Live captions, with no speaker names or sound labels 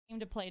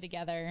To play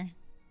together.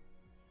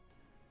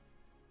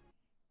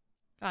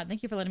 God,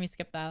 thank you for letting me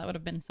skip that. That would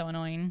have been so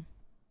annoying.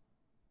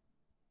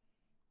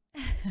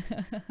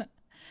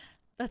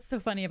 That's so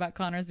funny about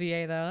Connor's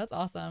VA though. That's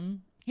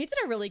awesome. He did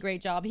a really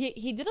great job.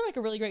 He did like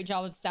a really great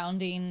job of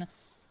sounding,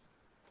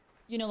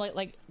 you know,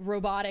 like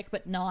robotic,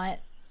 but not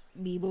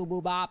me boo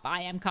boo bop.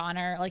 I am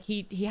Connor. Like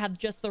he had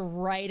just the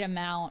right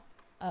amount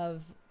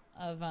of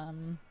I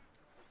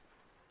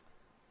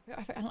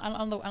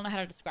don't know how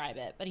to describe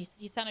it, but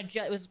he sounded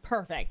it was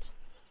perfect.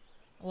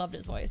 I loved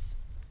his voice.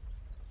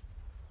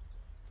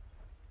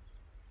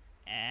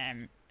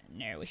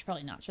 No, we should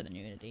probably not show the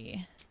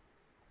nudity.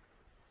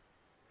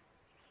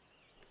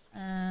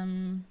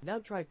 Now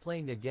try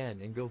playing again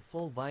and go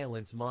full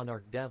violence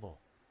Monarch Devil.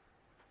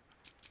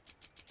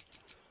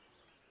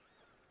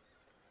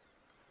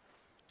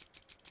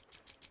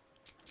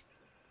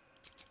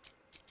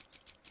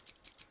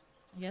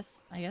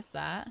 I guess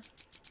that.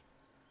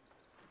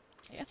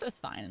 I guess it was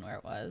fine in where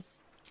it was.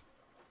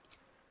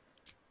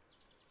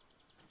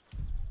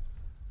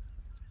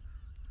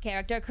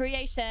 Character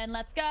creation,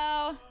 let's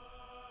go.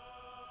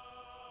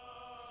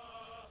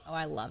 Oh,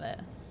 I love it.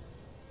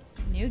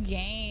 New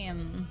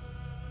game.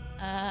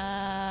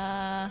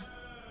 Balanced?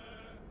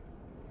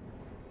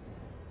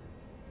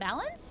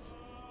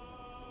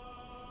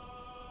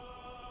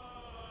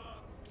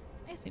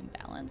 I assume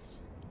balanced.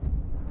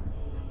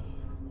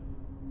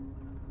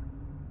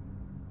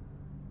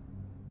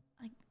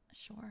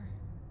 Sure.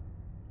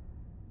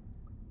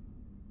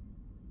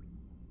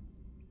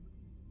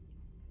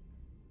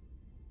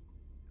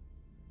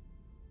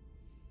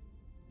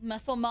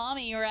 Muscle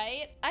mommy,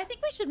 right? I think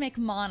we should make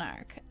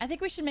Monarch. I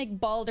think we should make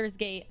Baldur's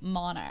Gate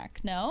Monarch,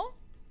 no?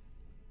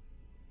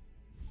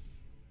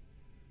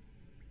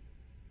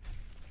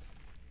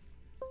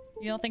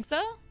 You don't think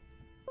so?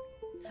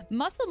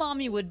 Muscle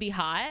mommy would be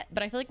hot,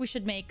 but I feel like we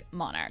should make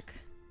Monarch.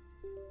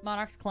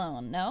 Monarch's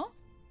clone, no?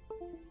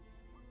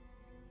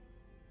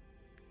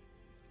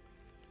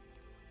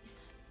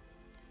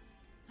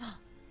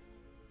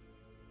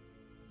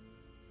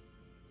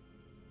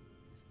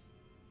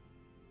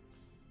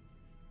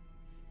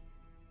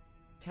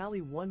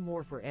 Tally one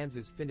more for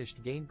Anza's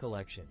finished game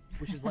collection,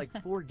 which is like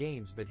 4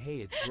 games, but hey,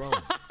 it's growing.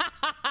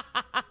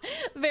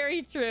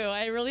 Very true.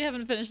 I really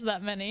haven't finished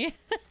that many.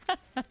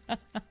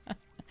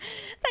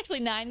 It's actually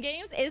 9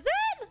 games. Is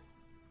it?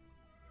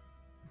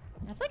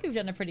 I feel like we've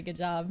done a pretty good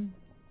job.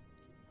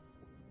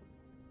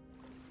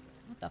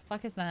 What the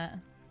fuck is that?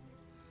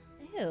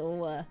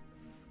 Ew.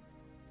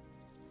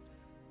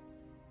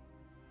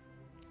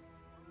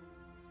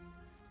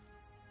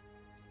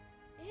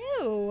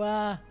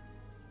 Ew.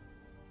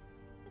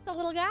 It's a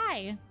little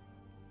guy.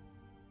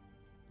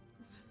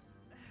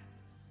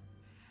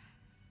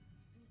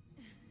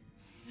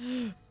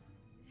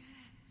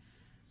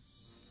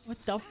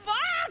 What the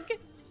fuck?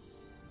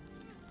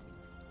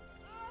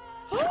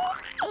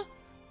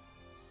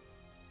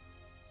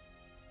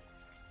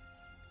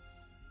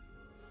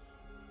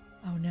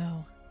 Oh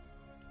no.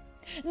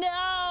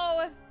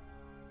 No!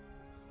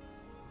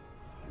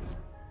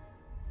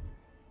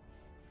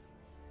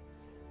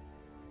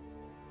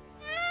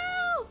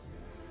 No!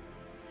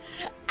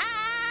 Ah!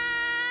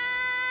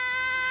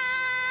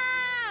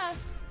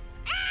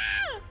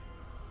 Ah!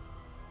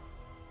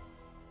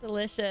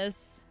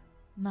 Delicious.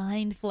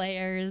 Mind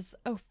flayers.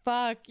 Oh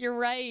fuck, you're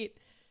right.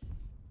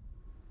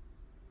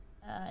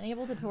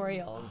 Enable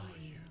tutorials.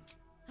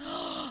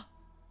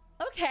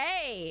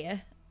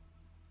 Okay.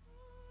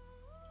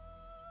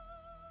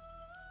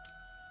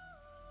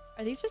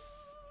 Are these just...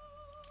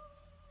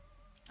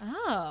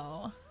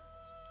 Oh.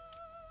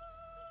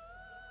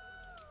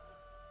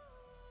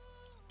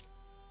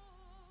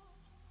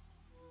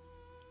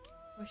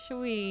 Where should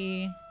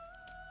we...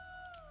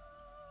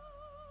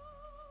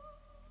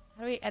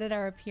 How do we edit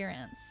our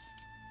appearance?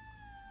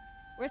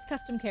 Where's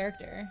custom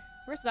character?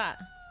 Where's that?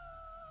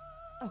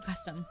 Oh,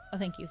 custom. Oh,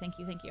 thank you, thank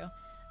you, thank you.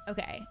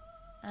 Okay.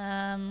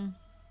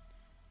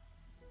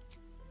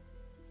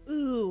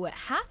 Ooh,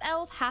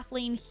 half-elf,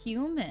 halfling,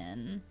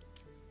 human.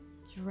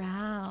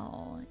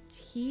 Drow,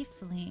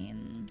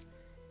 tiefling,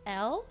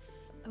 elf.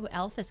 Oh,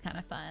 elf is kind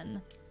of fun.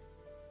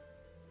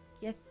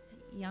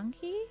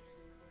 Yankee.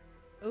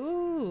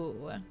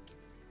 Ooh,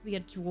 could be a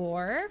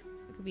dwarf.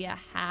 It could be a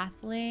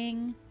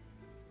halfling,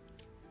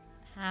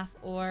 half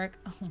orc.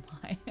 Oh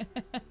my.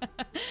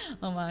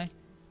 Oh my.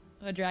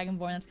 Oh, a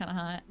dragonborn. That's kind of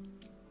hot.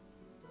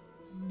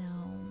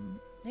 No,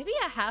 maybe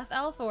a half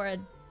elf or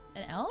an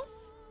elf.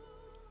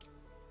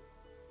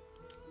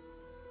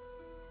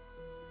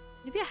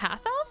 Maybe a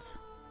half elf.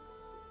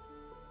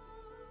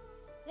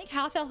 I think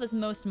half elf is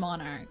most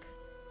monarch.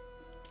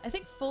 I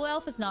think full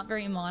elf is not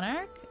very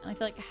monarch, and I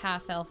feel like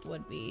half elf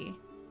would be.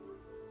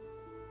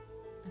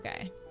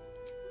 Okay.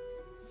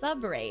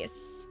 Subrace.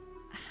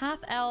 Half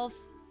elf,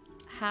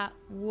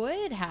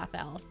 wood half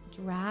elf,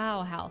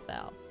 drow half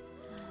elf.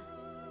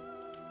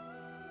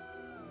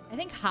 I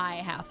think high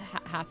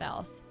half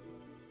elf.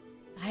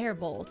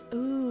 Firebolt.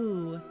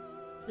 Ooh.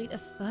 Fleet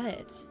of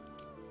foot.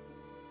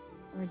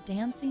 Or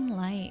dancing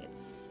lights.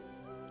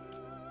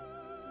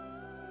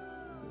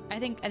 I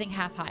think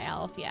half high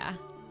elf, yeah.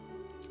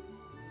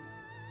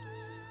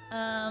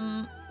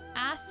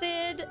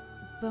 Acid,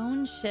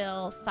 bone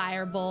chill,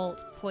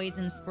 firebolt,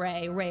 poison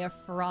spray, ray of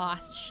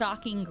frost,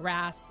 shocking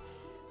grasp,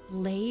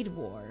 blade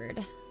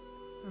ward,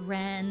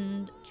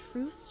 rend,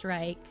 true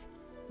strike,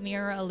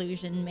 mirror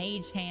illusion,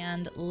 mage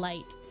hand,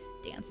 light,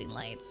 dancing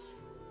lights.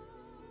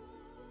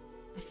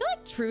 I feel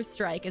like true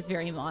strike is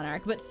very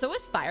Monarch, but so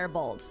is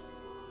firebolt.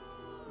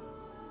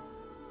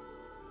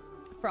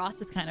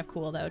 Frost is kind of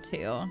cool though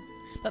too,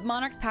 but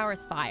Monarch's power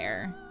is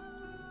fire.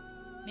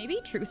 Maybe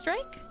true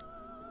strike?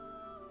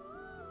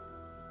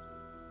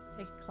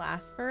 Pick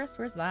class first.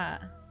 Where's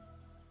that?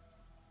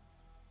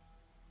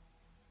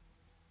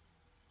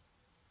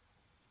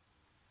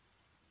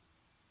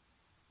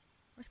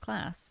 Where's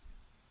class?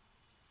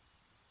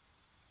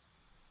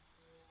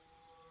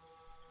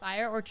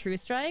 Fire or true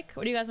strike?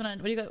 What do you guys want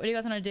to? What do you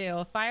guys want to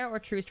do? Fire or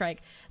true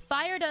strike?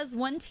 Fire does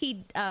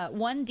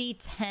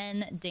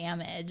 1d10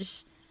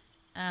 damage,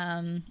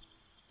 so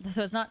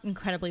it's not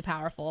incredibly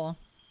powerful.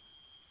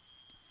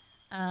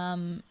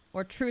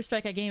 Or true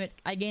strike, I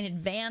gain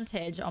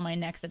advantage on my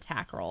next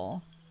attack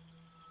roll.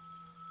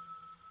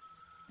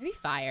 Maybe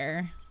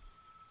fire.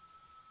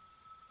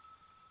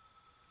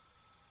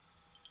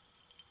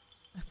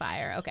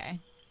 Fire, okay.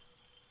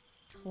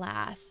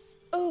 Class.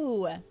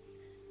 Ooh.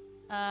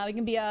 We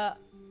can be a...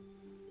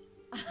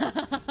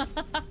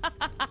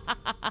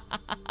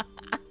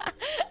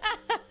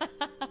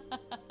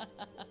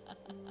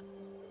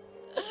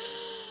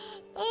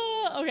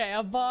 Okay,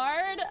 a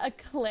bard, a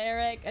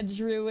cleric, a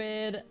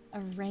druid, a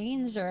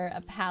ranger,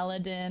 a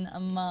paladin, a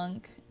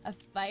monk, a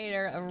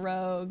fighter, a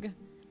rogue,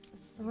 a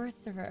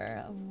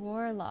sorcerer, a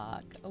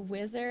warlock, a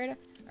wizard,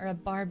 or a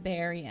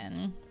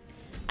barbarian.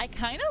 I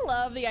kind of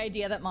love the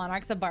idea that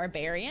Monarch's a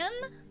barbarian.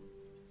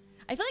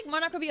 I feel like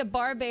Monarch would be a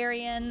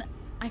barbarian.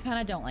 I kind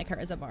of don't like her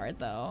as a bard,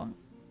 though.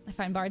 I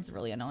find bards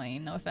really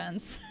annoying. No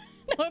offense.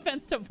 No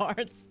offense to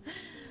bards.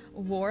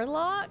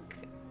 Warlock?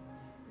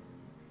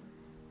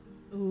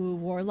 Ooh,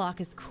 warlock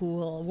is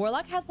cool.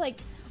 Warlock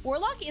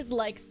is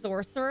like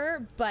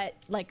sorcerer, but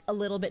like a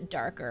little bit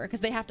darker because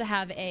they have to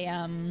have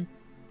a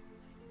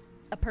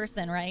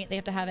person, right? They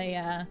have to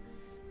have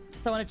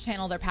someone to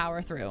channel their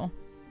power through.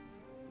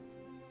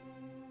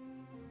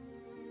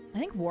 I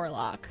think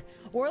warlock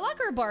or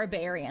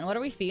barbarian. What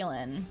are we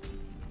feeling?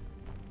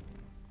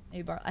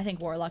 Maybe I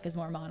think warlock is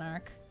more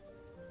Monarch.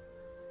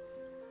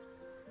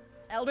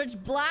 Eldritch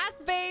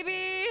blast,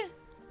 baby!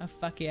 Oh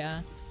fuck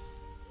yeah.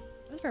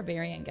 What does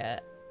barbarian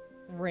get?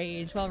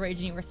 Rage. While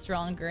raging, you are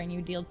stronger and you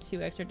deal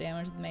 2 extra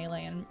damage with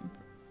melee and...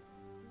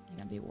 I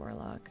think I'd be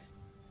warlock.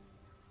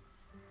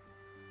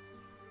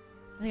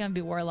 I think I'd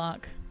be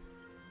warlock.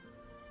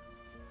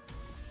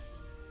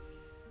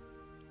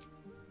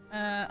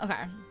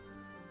 Okay.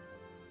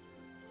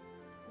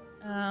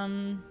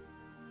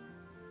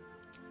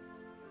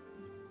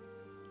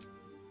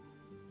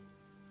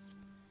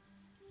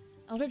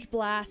 Eldritch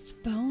blast,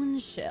 bone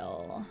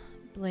chill.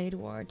 Blade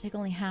ward. Take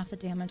only half the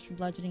damage from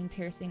bludgeoning,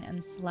 piercing,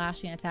 and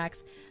slashing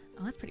attacks.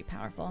 Oh, that's pretty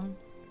powerful.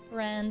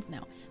 Friend,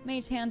 no.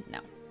 Mage hand,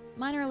 no.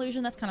 Minor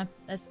illusion, that's kind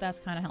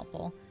of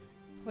helpful.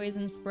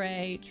 Poison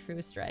spray,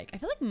 true strike. I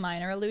feel like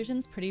minor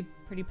illusion's pretty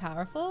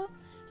powerful.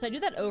 Should I do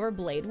that over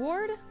blade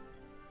ward?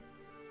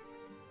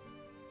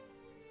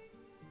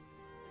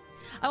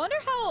 I wonder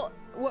how.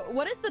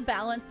 What is the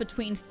balance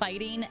between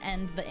fighting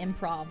and the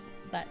improv?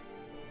 That.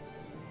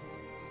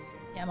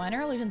 Yeah,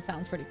 minor illusion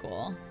sounds pretty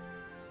cool.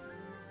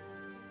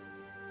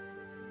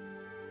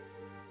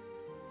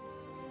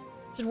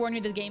 Should warn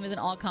you, this game isn't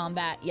all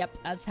combat. Yep,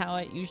 that's how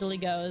it usually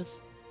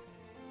goes.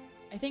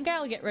 I think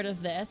I'll get rid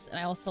of this and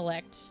I will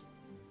select...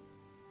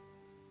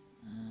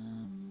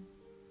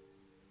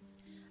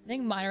 I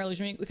think minor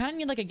illusion. We kind of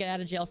need like a get out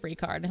of jail free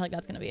card. I feel like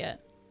that's going to be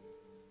it.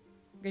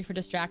 Great for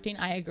distracting.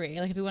 I agree.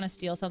 Like if we want to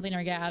steal something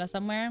or get out of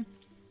somewhere.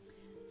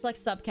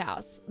 Select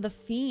subclass. The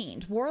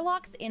Fiend.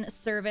 Warlocks in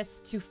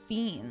service to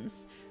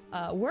fiends.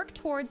 Work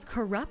towards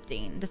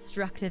corrupting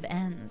destructive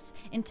ends,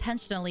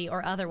 intentionally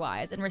or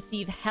otherwise, and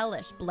receive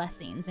hellish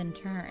blessings in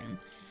turn.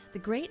 The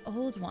Great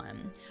Old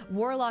One.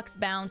 Warlocks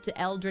bound to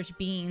eldritch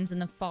beings in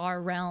the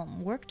far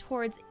realm work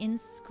towards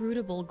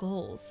inscrutable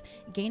goals,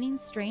 gaining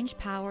strange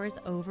powers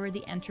over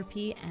the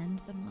entropy and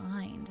the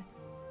mind.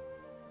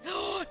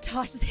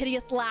 Tosh's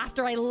hideous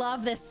laughter. I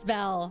love this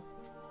spell.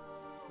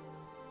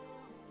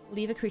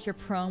 Leave a creature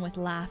prone with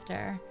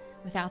laughter,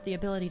 without the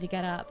ability to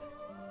get up.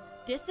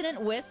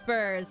 Dissonant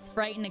whispers.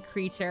 Frighten a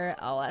creature.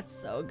 Oh, that's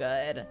so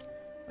good.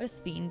 What does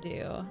Fiend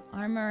do?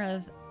 Armor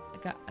of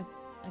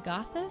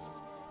Agathis?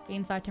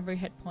 Gain 5 temporary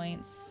hit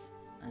points.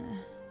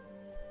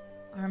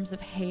 Arms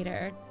of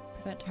Hater.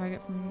 Prevent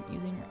target from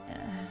using...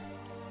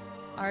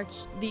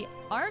 The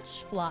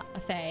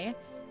Archfey.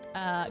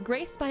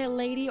 Graced by a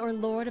lady or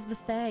lord of the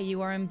Fae,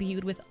 you are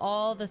imbued with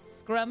all the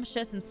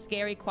scrumptious and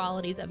scary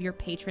qualities of your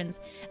patron's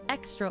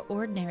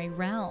extraordinary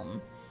realm.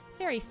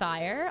 Fairy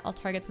Fire. All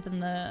targets within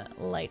the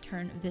light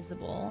turn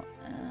visible.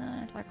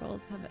 Attack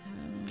rolls have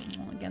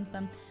against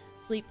them.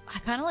 Sleep. I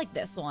kind of like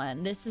this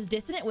one. This is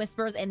Dissonant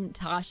Whispers, and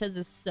Tasha's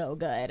is so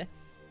good.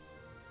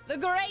 The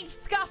great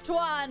scuffed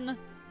one!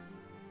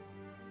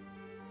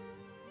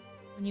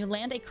 When you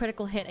land a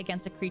critical hit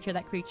against a creature,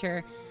 that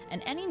creature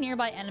and any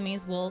nearby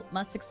enemies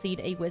must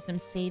succeed a wisdom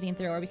saving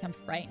throw or become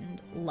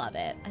frightened. Love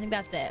it. I think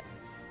that's it.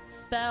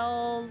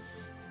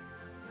 Spells.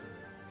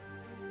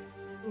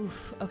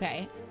 Oof,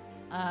 okay.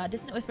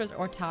 Distant Whispers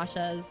or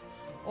Tasha's.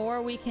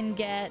 Or we can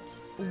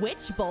get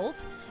Witch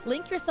Bolt.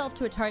 Link yourself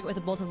to a target with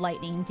a bolt of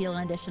lightning. Deal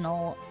an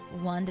additional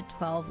 1 to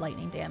 12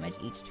 lightning damage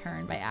each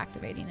turn by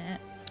activating it.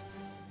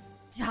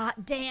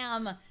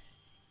 Damn.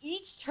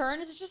 Each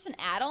turn is just an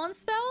add-on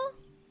spell?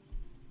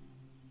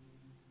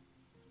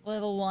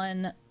 Level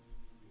 1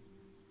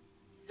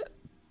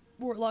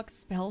 Warlock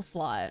spell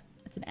slot.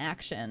 It's an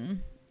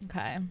action.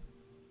 Okay.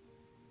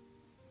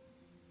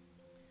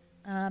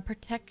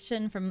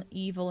 Protection from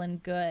evil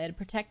and good.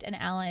 Protect an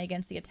ally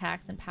against the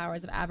attacks and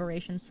powers of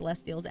aberrations,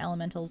 celestials,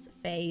 elementals,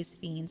 fays,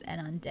 fiends,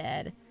 and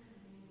undead.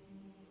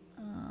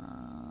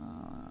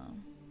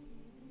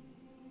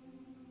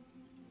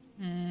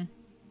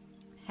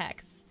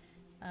 Hex.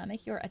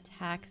 Make your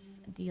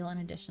attacks deal an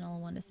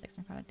additional 1 to 6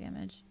 necrotic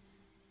damage.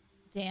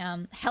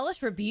 Damn.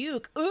 Hellish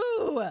Rebuke.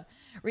 Ooh!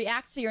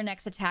 React to your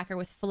next attacker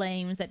with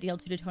flames that deal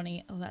 2 to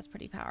 20. Oh, that's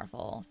pretty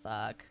powerful.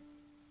 Fuck.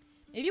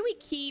 Maybe we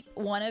keep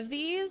one of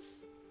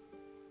these.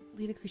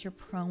 Leave a creature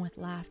prone with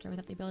laughter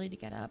without the ability to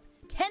get up.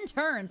 10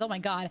 turns! Oh my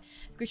god.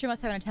 The creature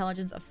must have an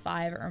intelligence of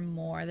 5 or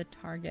more. The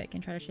target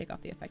can try to shake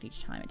off the effect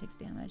each time it takes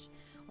damage.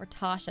 Or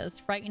Tasha's.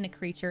 Frighten a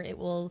creature. It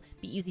will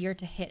be easier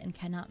to hit and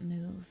cannot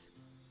move.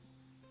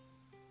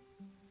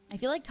 I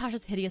feel like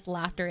Tasha's Hideous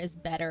Laughter is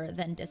better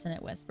than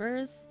Dissonant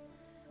Whispers.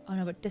 Oh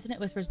no, but Dissonant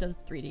Whispers does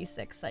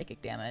 3d6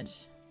 psychic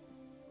damage.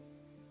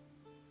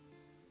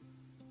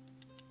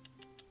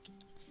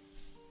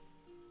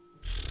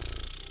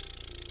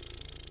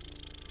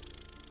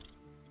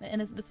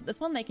 And this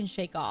one they can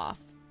shake off.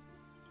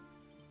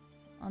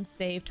 On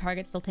save,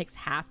 target still takes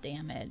half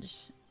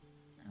damage.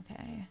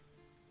 Okay.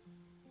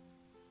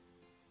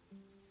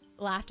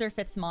 Laughter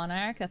fits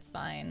Monarch, that's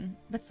fine.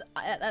 But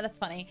that's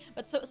funny.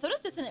 But so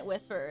does Dissonant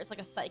Whispers, like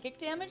a psychic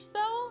damage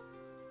spell?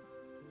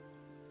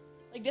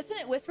 Like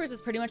Dissonant Whispers is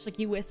pretty much like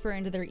you whisper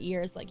into their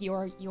ears like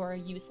you're a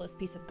useless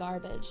piece of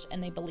garbage,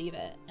 and they believe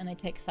it, and they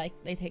take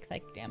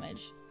psychic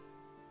damage.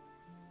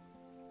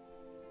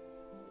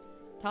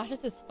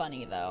 Tasha's is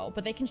funny though,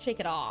 but they can shake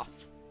it off,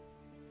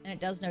 and it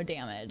does no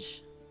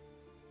damage.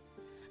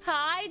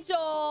 Hi,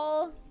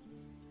 Joel.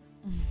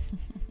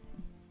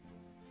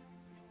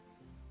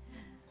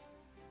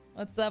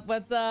 What's up?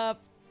 What's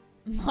up?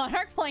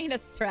 Monarch playing a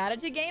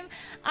strategy game?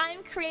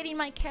 I'm creating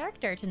my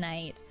character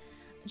tonight.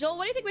 Joel,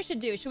 what do you think we should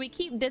do? Should we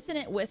keep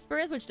Dissonant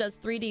Whispers, which does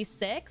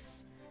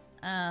 3d6,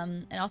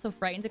 and also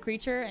frightens a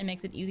creature and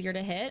makes it easier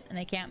to hit, and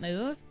they can't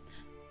move?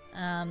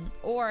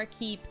 Or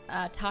keep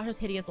Tasha's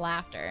Hideous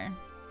Laughter?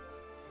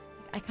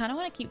 I kind of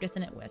want to keep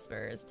Dissonant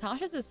Whispers.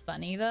 Tasha's is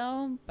funny,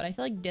 though, but I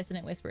feel like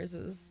Dissonant Whispers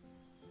is,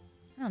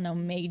 I don't know,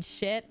 mage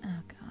shit. Oh,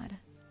 God.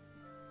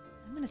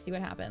 I'm going to see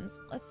what happens.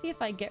 Let's see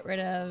if I get rid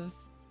of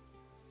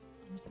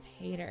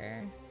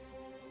Hater.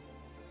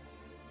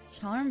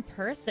 Charm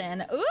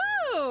Person.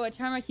 Ooh!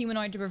 Charm a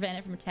humanoid to prevent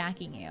it from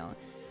attacking you.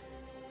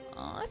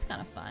 Oh, that's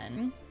kind of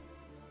fun.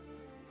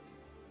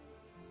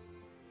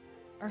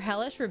 Or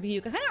Hellish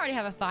Rebuke. I kind of already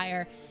have a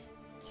fire.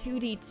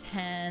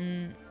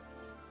 2d10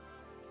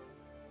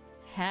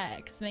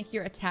 Hex. Make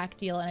your attack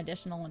deal an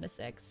additional 1 to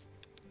 6.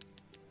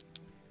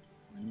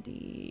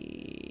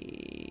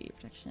 1d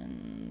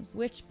protections.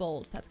 Witch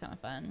Bolt. That's kind of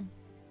fun.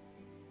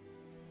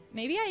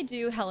 Maybe I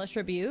do Hellish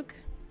Rebuke.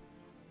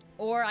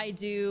 Or I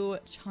do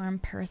Charm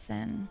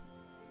Person.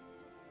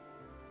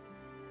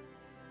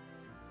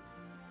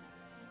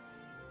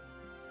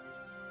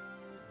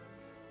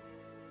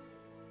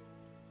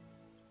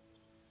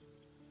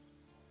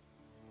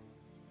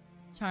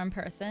 Charm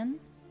Person.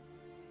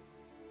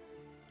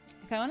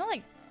 Okay, I want to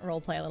like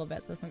roleplay a little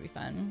bit, so this might be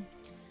fun.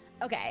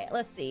 Okay,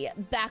 let's see.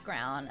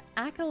 Background.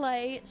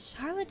 Acolyte,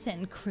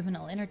 charlatan,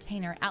 criminal,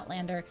 entertainer,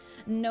 outlander,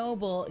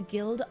 noble,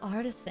 guild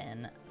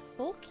artisan,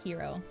 folk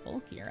hero.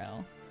 Folk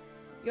hero.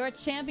 You're a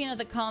champion of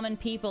the common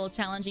people,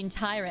 challenging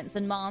tyrants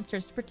and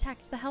monsters to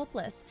protect the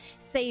helpless,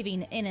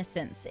 saving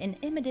innocents in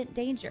imminent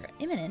danger.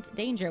 Imminent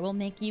danger will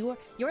make your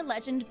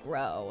legend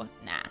grow.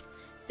 Nah.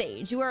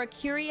 Sage, you are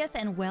curious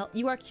and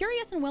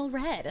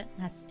well-read.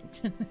 That's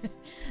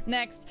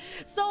next.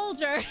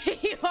 Soldier,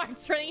 you are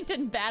trained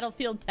in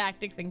battlefield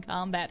tactics and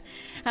combat,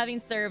 having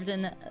served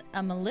in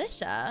a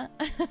militia.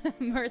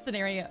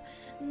 Mercenary.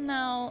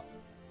 No.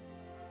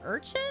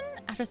 Urchin?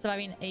 After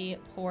surviving a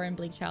poor and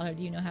bleak childhood,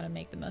 you know how to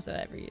make the most of it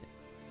every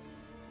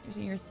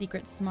using your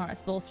secret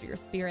smarts, bolster your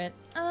spirit.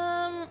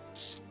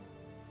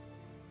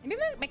 Maybe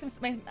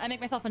I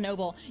make myself a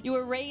noble. You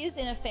were raised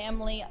in a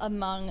family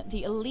among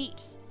the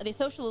elites, the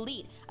social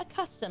elite,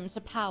 accustomed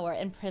to power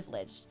and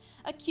privilege.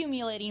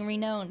 Accumulating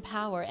renown,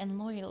 power, and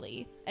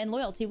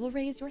loyalty will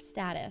raise your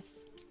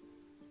status.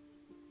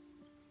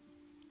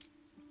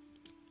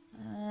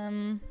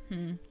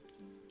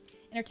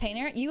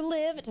 Entertainer, you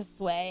live to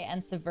sway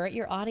and subvert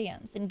your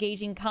audience,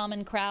 engaging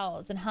common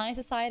crowds and high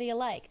society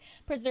alike,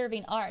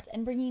 preserving art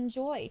and bringing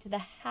joy to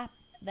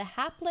the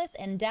hapless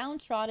and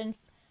downtrodden,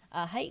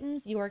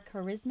 heightens your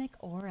charismatic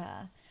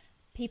aura.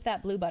 Peep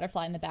that blue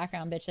butterfly in the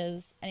background,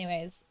 bitches.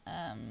 Anyways,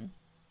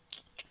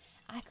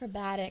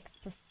 acrobatics,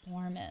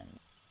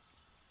 performance,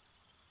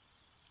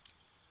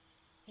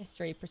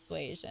 history,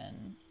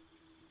 persuasion.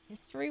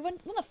 History? When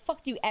the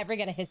fuck do you ever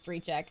get a history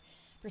check?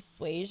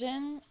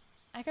 Persuasion?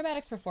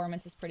 Acrobatics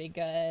performance is pretty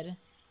good.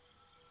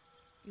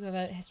 You have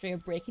a history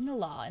of breaking the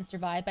law and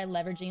survive by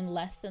leveraging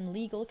less than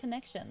legal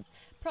connections.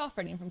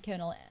 Profiting from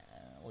criminal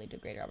will lead to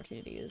greater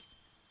opportunities.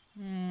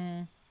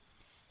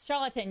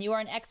 Charlatan, you are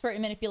an expert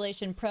in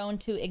manipulation, prone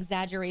to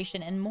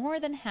exaggeration, and more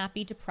than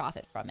happy to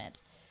profit from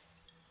it.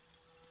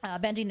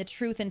 Bending the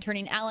truth and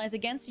turning allies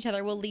against each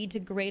other will lead to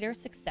greater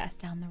success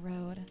down the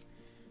road.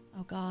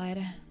 Oh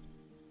god.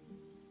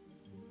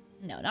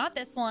 No, not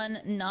this one.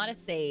 Not a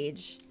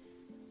sage.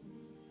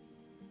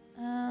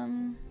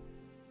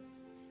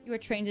 You are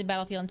trained in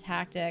battlefield and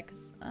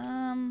tactics.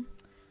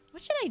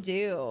 What should I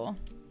do?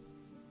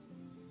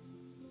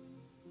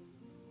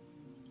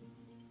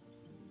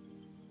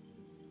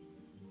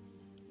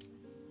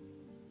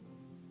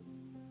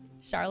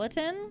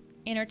 Charlatan,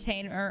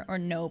 entertainer, or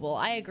noble?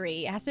 I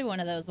agree. It has to be one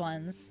of those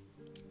ones.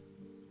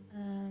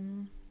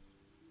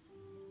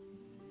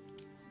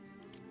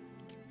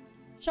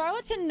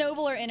 Charlatan,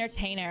 noble, or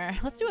entertainer?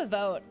 Let's do a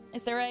vote.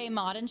 Is there a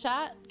mod in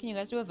chat? Can you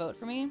guys do a vote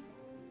for me?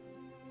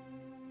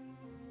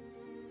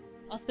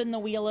 I'll spin the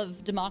wheel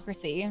of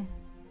democracy.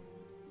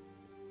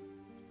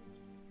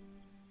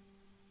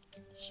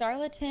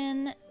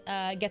 Charlatan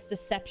gets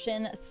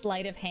deception,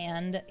 sleight of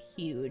hand,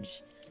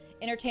 huge.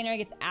 Entertainer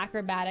gets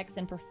acrobatics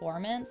and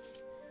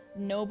performance.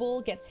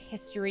 Noble gets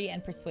history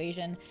and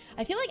persuasion.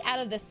 I feel like out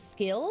of the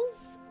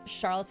skills,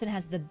 Charlatan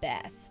has the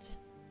best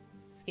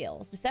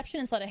skills. Deception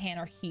and sleight of hand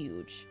are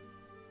huge.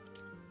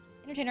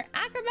 Entertainer,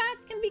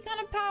 acrobats can be kind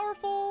of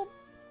powerful.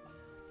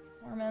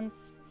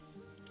 Performance.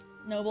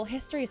 Noble,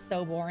 history is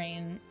so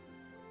boring.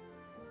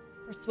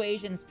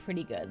 Persuasion's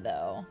pretty good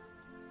though.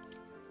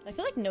 I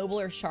feel like noble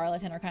or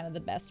charlatan are kind of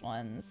the best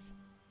ones.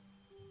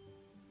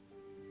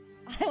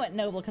 I went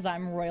noble because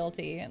I'm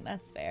royalty, and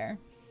that's fair.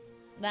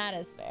 That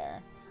is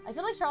fair. I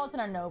feel like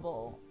charlatan or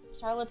noble.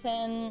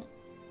 Charlatan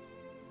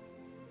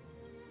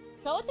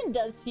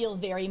does feel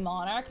very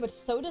monarch, but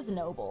so does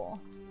noble.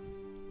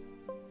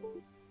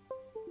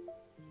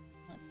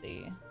 Let's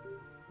see.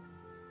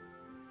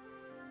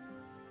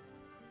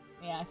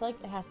 Yeah, I feel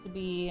like it has to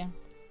be...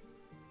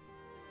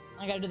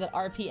 I gotta do that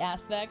RP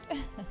aspect.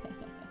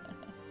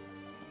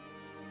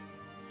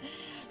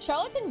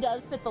 Charlatan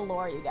does fit the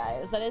lore, you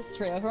guys. That is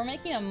true. If we're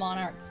making a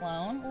monarch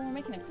clone, well, we're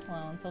making a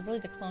clone, so really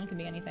the clone can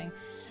be anything.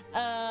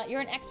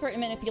 You're an expert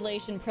in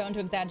manipulation, prone to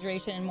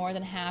exaggeration, and more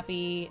than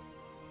happy.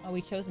 Oh,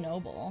 we chose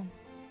noble.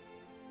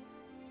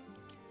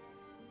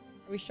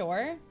 Are we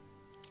sure?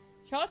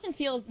 Charlatan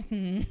feels...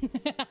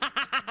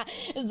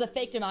 This is a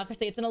fake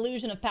democracy. It's an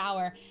illusion of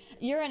power.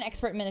 You're an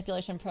expert in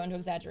manipulation, prone to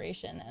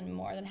exaggeration, and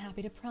more than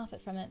happy to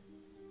profit from it.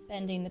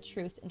 Bending the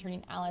truth and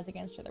turning allies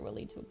against each other will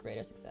lead to a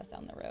greater success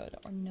down the road.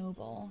 Or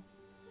noble.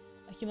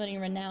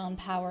 Accumulating renown,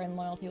 power, and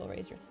loyalty will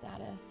raise your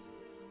status.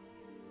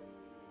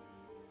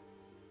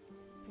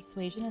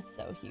 Persuasion is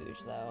so huge,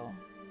 though.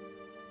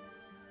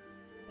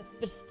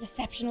 But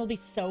deception will be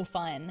so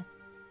fun.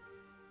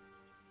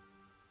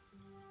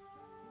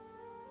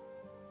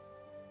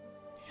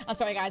 I'm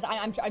sorry, guys.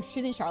 I'm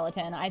choosing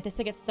charlatan. I just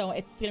think it's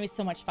gonna be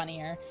so much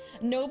funnier.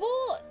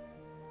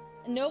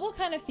 Noble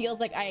kind of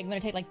feels like I'm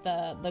gonna take like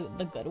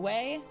the good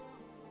way.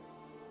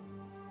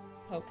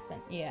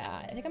 Coaxant.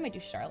 Yeah, I think I might do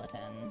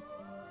charlatan.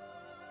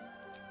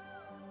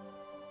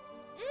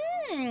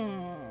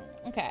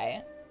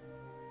 Okay.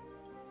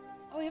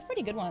 Oh, we have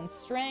pretty good ones.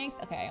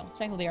 Strength. Okay,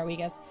 strength will be our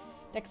weakest.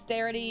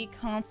 Dexterity,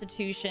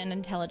 constitution,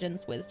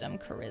 intelligence, wisdom,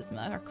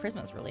 charisma. Our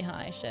charisma's really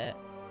high. Shit.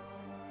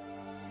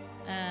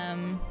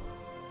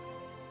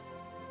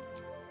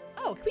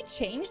 Oh, can we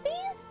change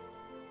these?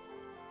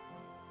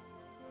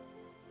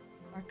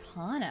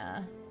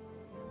 Arcana.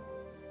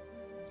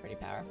 That's pretty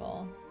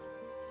powerful.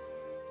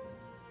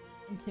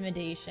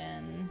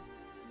 Intimidation.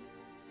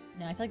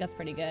 No, I feel like that's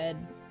pretty good.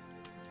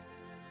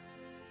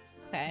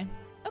 Okay.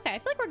 Okay, I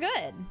feel like we're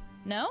good.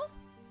 No?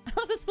 I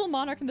love this little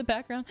monarch in the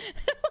background.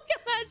 Look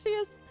how mad she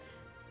is.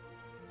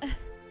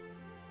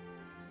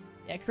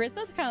 Yeah,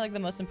 charisma's kind of like the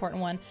most important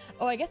one.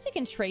 Oh, I guess we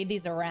can trade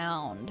these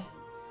around.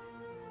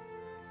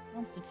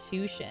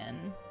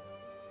 Constitution.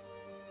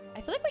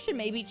 I feel like we should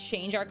maybe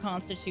change our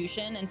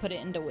constitution and put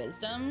it into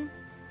wisdom.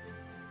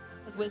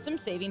 Because wisdom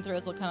saving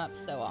throws will come up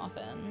so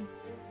often.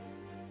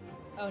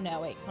 Oh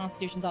no, wait.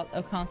 Constitution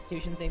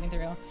saving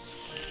throw.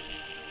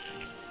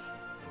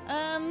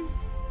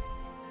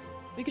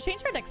 We could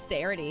change our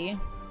dexterity.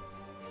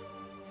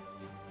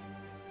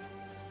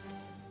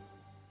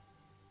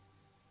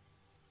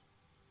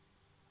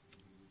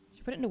 Should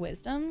we put it into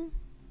wisdom?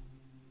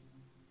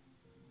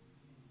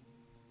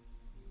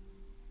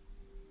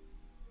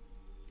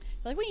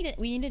 I feel like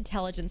we need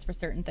intelligence for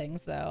certain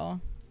things, though.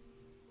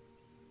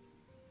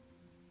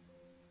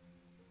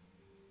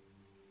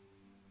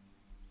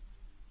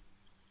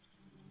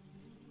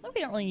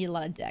 don't really need a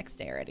lot of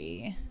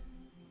dexterity.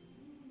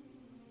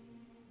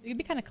 It could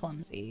be kind of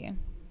clumsy.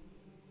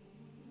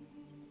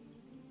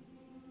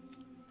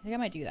 I think I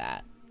might do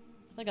that. I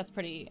feel like that's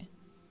pretty...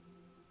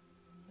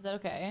 Is that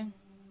okay?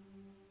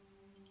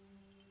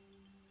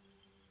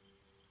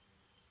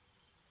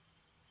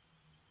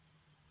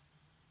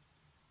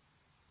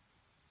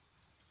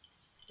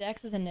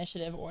 Dex is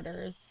initiative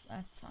orders.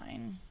 That's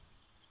fine.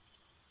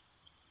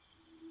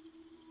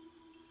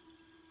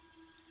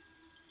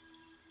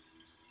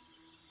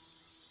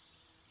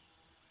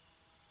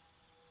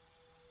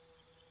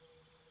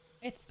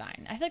 It's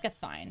fine. I feel like that's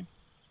fine.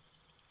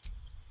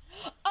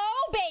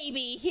 Oh,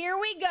 baby! Here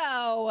we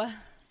go!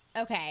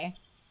 Okay.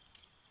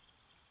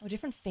 Oh,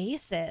 different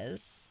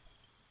faces.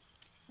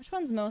 Which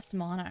one's most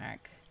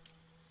Monarch?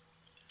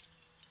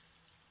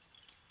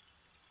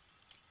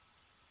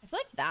 I feel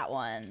like that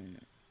one.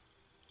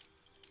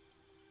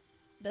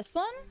 This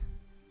one?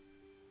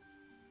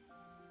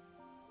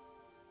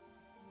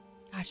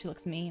 God, she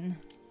looks mean.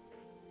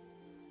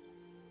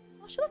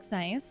 Oh, she looks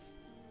nice.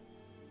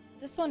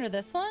 This one or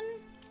this one?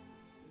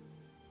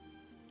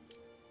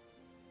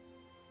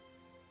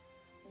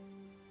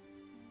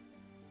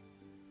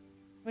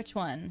 Which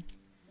one?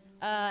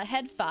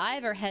 Head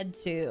 5 or head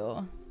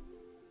 2?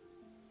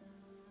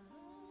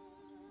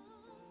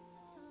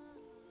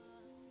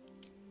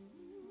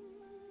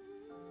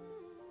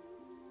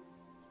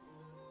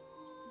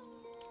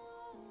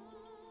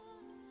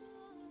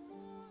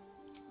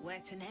 Where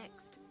to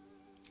next?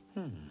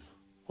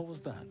 What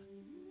was that?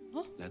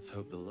 Huh? Let's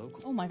hope the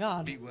local... Oh my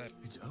god. Beware.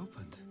 It's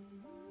opened.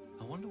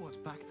 I wonder what's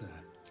back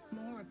there.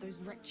 More of those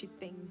wretched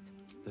things.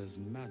 There's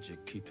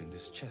magic keeping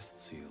this chest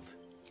sealed.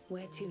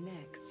 Where to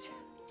next?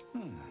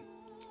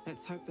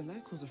 Let's hope the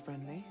locals are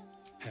friendly.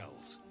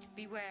 Hells.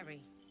 Be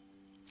wary.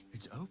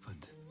 It's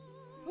opened.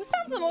 Who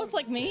sounds the most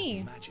like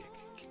me? Magic.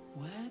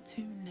 Where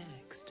to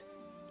next?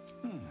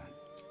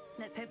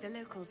 Let's hope the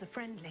locals are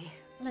friendly.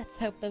 Let's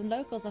hope the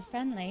locals are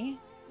friendly.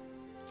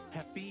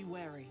 Be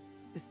wary.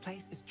 This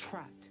place is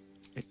trapped.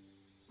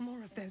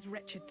 More of those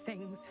wretched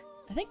things.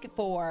 I think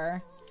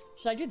 4.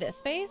 Should I do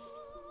this face?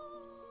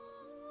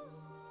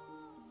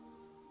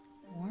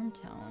 Warm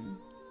tone.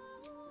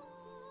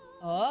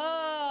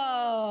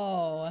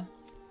 Oh.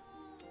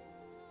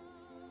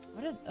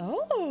 What are...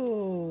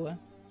 Oh.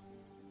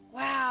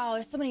 Wow,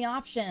 there's so many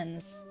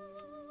options.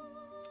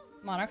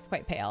 Monarch's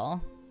quite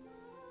pale.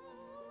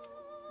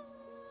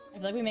 I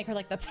feel like we make her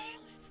like the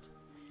palest.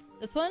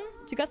 This one?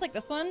 Do you guys like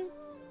this one?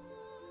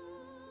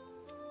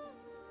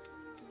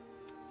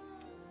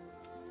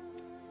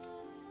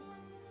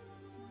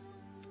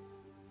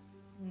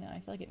 No, I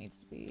feel like it needs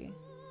to be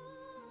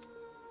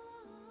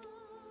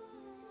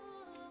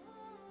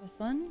this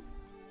one.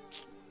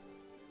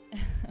 I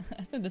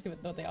just wanted to see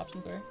what the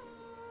options were.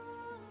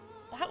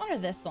 That one or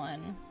this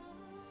one?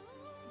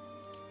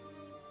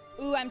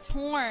 Ooh, I'm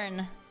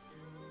torn.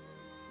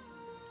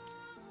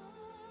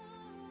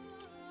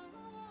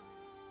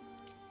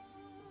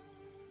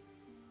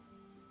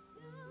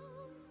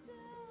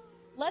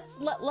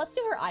 Let's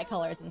do her eye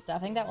colors and stuff. I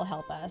think that will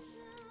help us.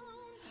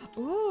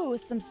 Ooh,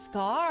 some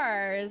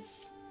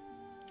scars.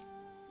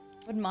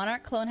 Would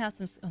Monarch clone have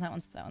some? Oh, that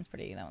one's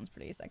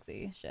pretty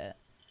sexy. Shit.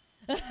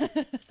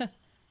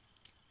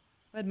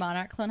 Would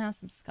Monarch clone have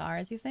some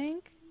scars? You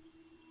think?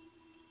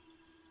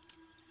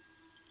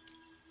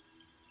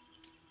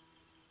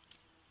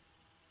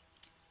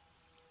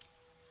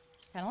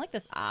 Kind of like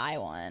this eye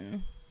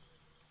one.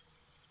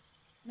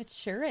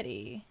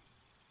 Maturity.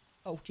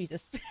 Oh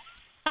Jesus.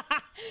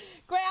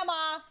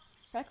 Grandma.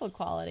 Freckle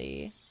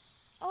quality.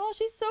 Oh,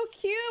 she's so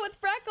cute with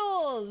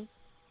freckles.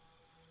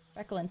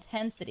 Freckle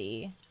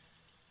intensity.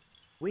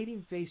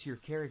 Waiting face, your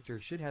character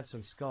should have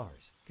some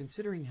scars,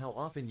 considering how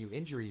often you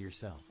injure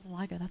yourself.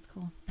 Lago, that's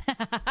cool.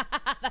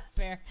 That's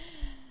fair.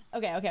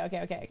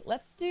 Okay.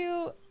 Let's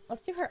do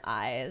her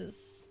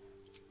eyes.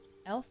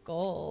 Elf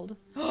gold.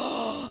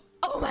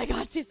 Oh my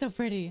god, she's so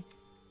pretty.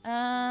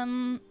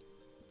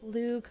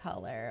 Blue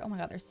color. Oh my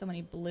god, there's so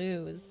many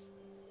blues.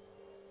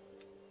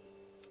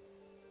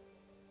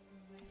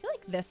 I feel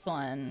like this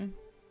one.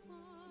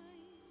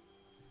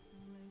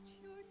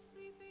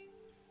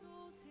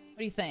 What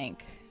do you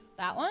think?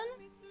 That one?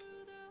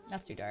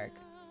 That's too dark.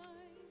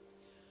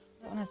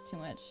 That one has too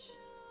much.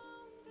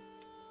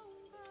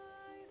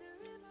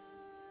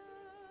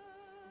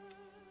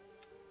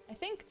 I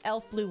think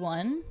elf blue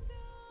 1.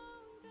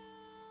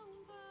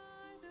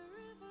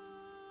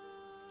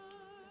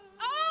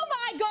 Oh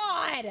my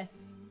god!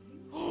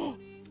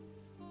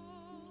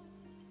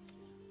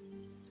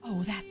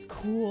 Oh, that's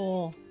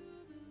cool.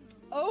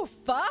 Oh,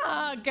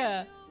 fuck!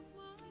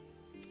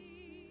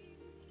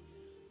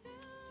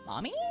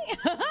 Mommy?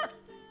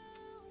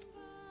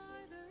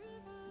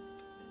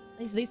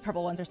 These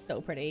purple ones are so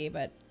pretty,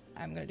 but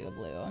I'm gonna do a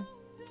blue.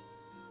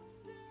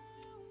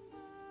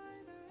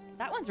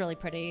 That one's really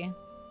pretty.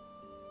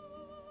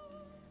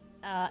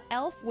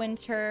 Elf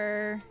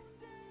winter.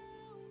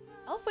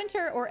 Elf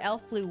winter or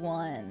elf blue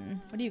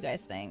 1? What do you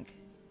guys think?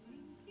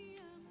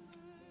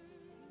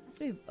 Has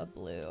to be a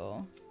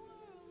blue.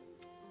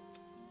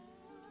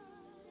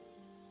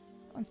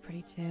 That one's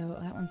pretty too.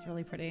 That one's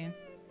really pretty.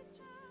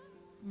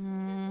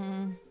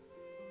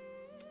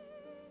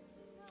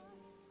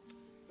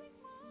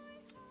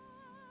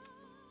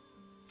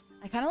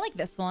 I kind of like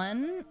this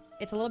one.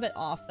 It's a little bit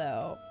off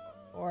though.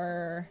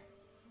 Or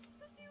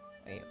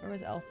wait, where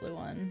was Elf Blue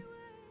one?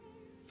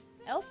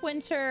 Elf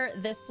Winter,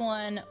 this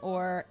one,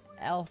 or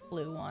Elf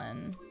Blue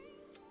one?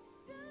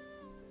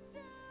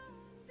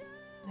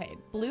 Okay,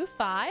 Blue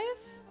 5,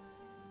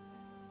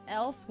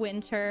 Elf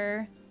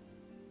Winter,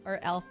 or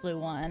Elf Blue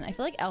 1. I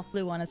feel like Elf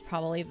Blue 1 is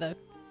probably the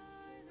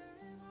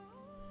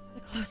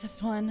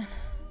closest one.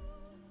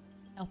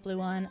 Elf Blue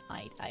 1,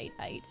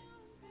 aight.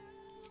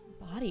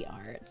 Body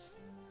art.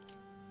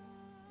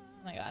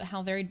 Oh my god,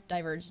 how very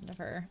divergent of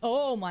her.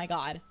 Oh my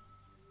god.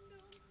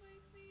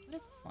 What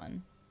is this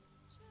one?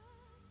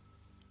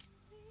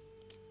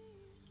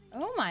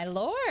 Oh my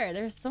lord,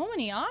 there's so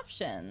many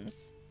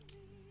options.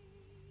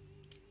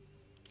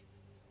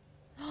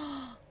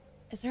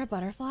 Is there a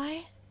butterfly?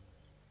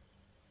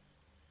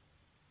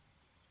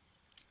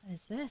 What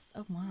is this?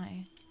 Oh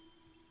my.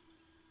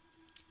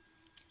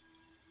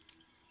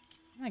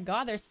 Oh my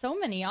god, there's so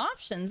many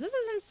options. This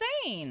is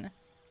insane.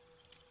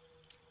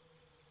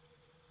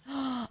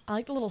 I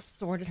like the little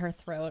sword at her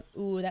throat.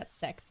 Ooh, that's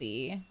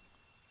sexy.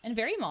 And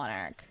very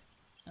Monarch.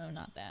 Oh,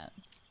 not that.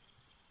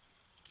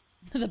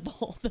 The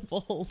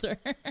boulder.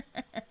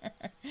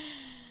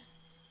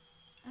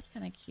 That's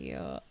kind of cute.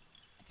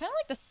 I kind of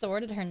like the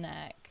sword at her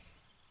neck.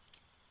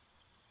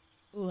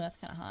 Ooh, that's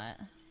kind of hot.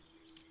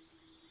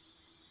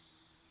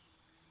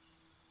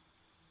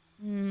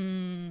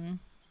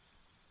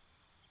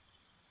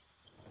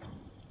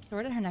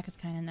 Sword at her neck is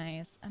kind of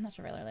nice. I'm not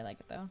sure if I really like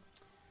it though.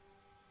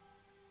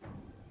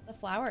 The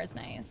flower is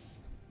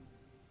nice.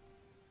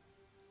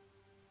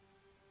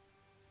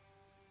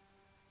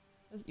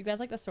 You guys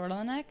like the sword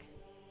on the neck?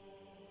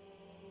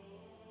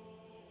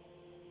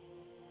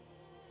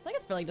 I feel like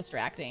it's really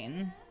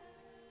distracting.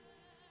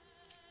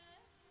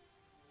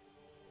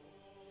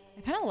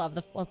 I kind of love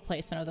the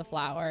placement of the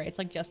flower. It's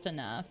like just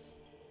enough.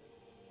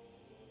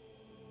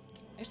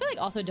 Actually,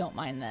 like also don't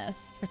mind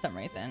this for some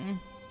reason.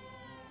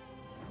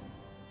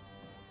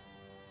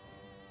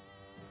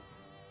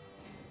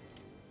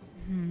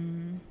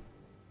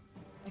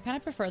 I kind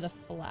of prefer the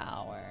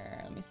flower.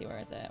 Let me see. Where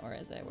is it? Where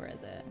is it? Where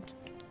is it?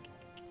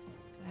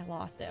 I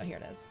lost it. Oh, here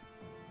it is.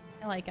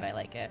 I like it. I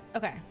like it.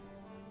 Okay.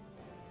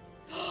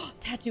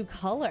 Tattoo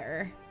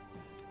color.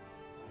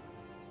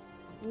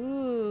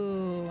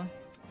 Ooh.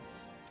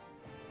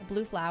 A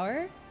blue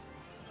flower.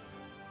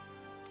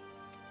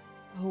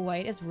 Oh,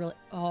 white is really...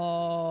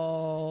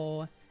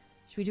 Oh.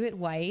 Should we do it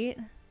white?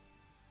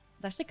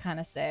 It's actually kind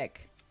of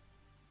sick.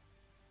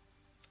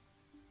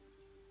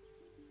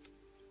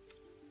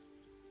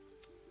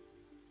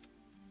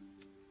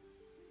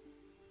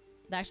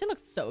 That actually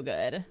looks so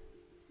good.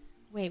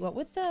 Wait, what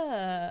would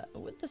the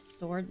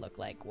sword look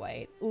like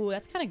white? Ooh,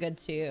 that's kind of good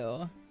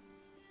too.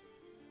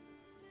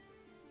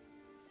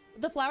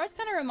 The flowers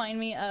kind of remind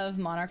me of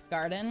Monarch's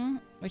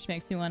Garden, which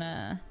makes me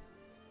wanna...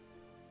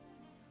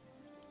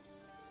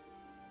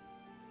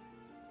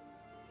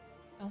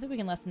 I don't think we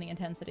can lessen the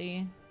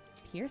intensity.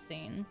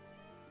 Piercing.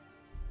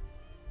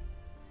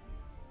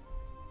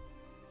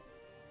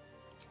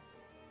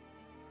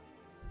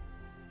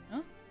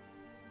 Huh?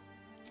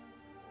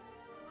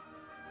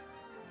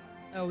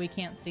 Oh, we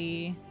can't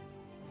see.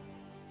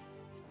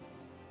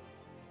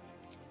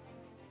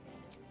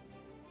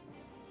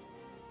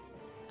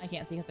 I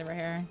can't see because of her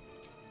hair.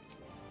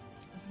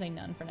 Let's say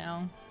none for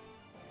now.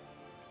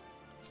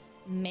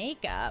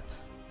 Makeup.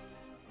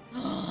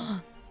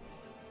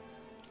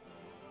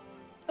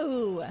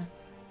 Ooh.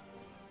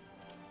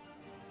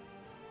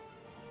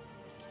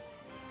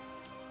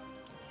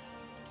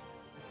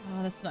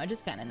 Oh, the smudge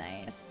is kind of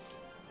nice.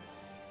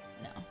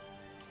 No.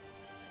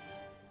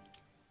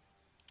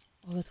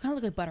 Oh, those kind of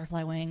look like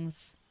butterfly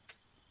wings.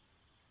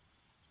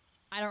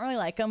 I don't really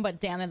like them,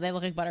 but damn it, they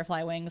look like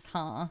butterfly wings,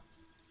 huh?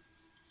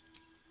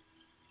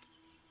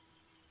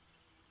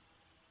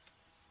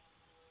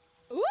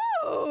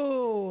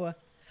 Ooh!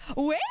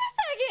 Wait a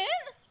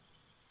second!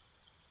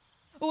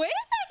 Wait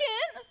a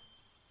second!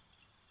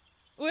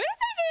 Wait a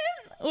second!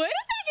 Wait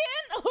a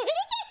second! Wait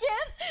a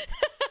second!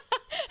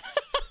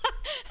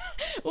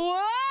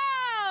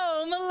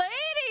 Whoa!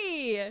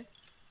 Milady!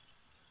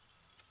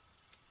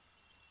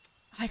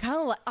 I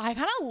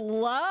kind of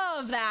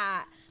love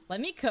that. Let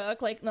me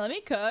cook. Like, let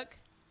me cook.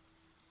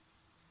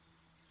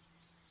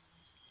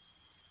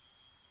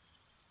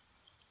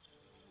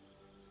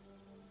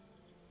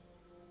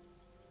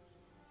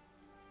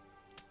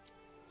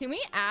 Can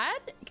we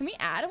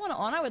add one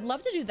on? I would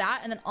love to do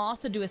that and then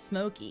also do a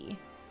smoky.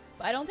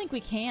 But I don't think we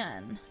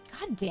can.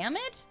 God damn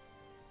it.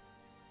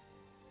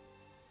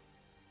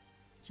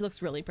 She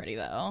looks really pretty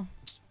though.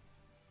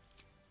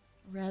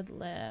 Red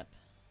lip.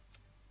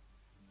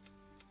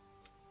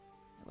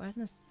 Why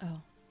isn't this?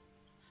 Oh.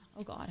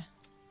 Oh god.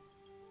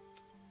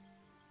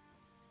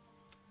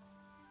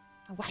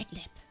 A white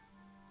lip.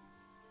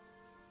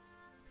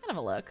 Kind of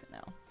a look.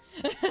 No.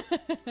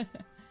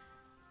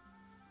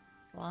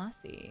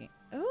 Glossy.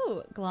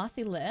 Ooh,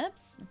 glossy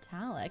lips.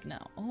 Metallic. No.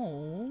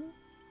 Oh.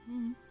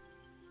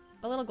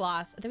 A little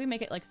gloss. I think we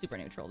make it like super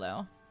neutral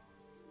though.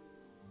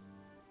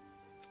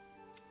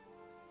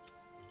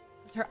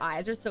 'Cause her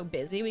eyes are so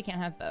busy, we can't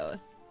have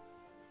both.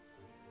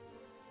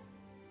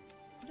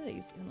 What do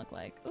these even look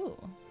like? Ooh.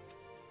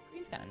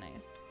 Green's kind of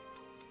nice.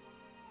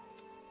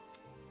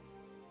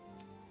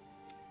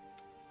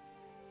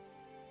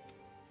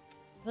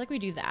 I feel like we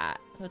do that.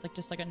 So it's like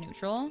just like a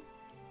neutral.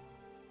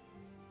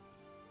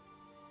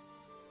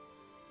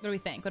 What do we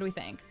think? What do we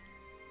think?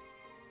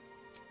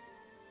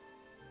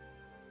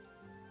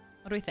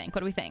 What do we think? What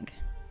do we think?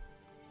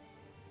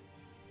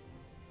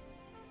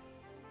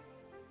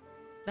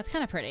 That's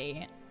kind of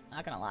pretty.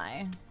 Not gonna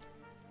lie.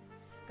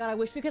 God, I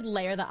wish we could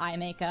layer the eye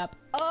makeup.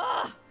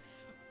 Ugh!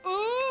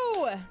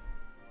 Ooh! I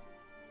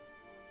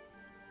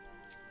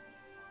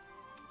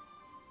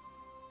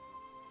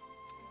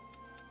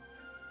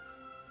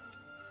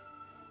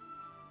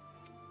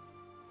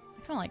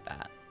kind of like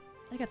that.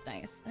 I think it's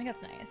nice. I think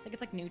it's nice. I think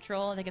it's like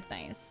neutral. I think it's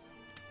nice.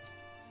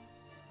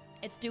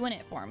 It's doing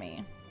it for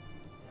me.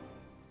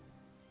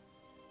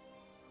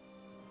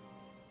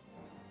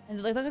 And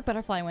they look like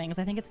butterfly wings.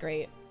 I think it's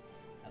great.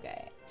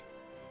 Okay.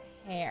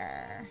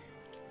 Hair.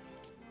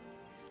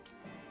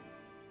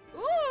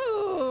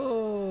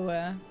 Ooh!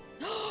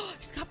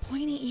 She's got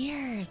pointy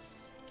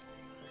ears.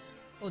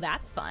 Oh,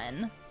 that's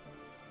fun.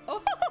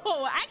 Oh,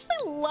 I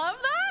actually love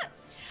that.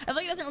 I feel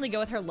like it doesn't really go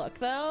with her look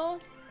though.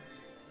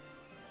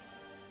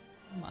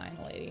 Mine,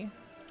 lady.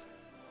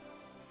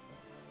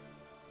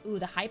 Ooh,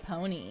 the high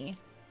pony.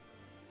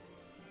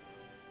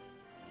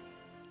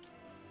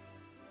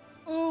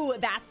 Ooh,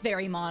 that's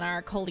very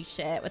Monarch. Holy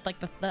shit, with like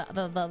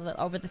the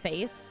over the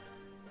face.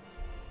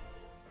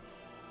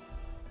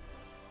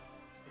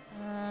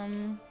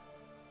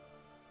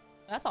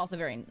 That's also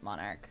very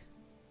Monarch.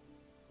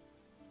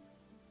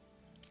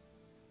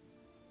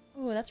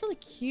 Ooh, that's really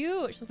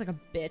cute. She looks like a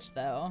bitch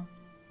though.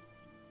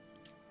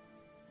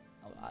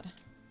 Oh god.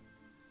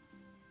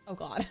 Oh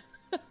god.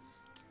 That's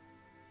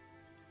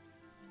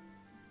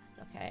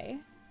okay.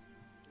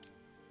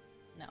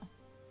 No.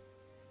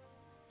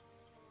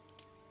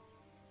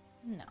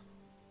 No.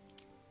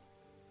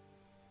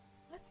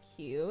 That's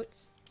cute.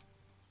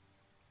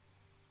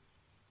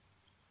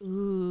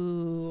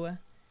 Ooh.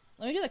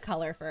 Let me do the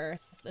color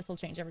first. This will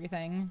change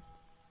everything.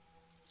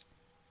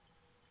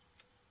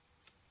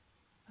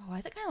 Oh, why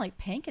is it kind of like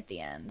pink at the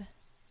end?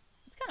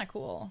 It's kind of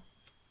cool.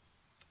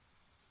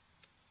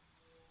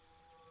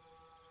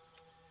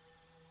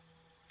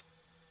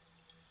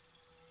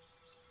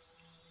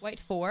 White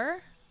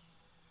 4?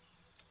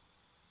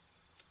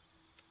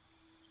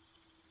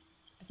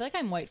 I feel like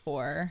I'm white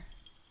 4.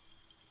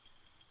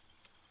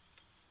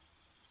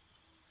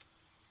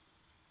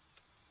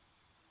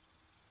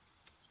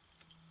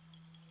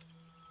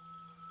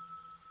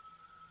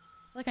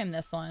 I feel like I'm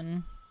this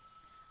one.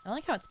 I don't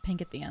like how it's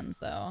pink at the ends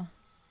though.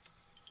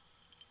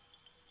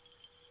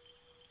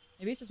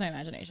 Maybe it's just my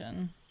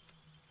imagination.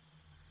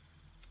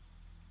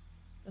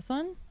 This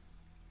one?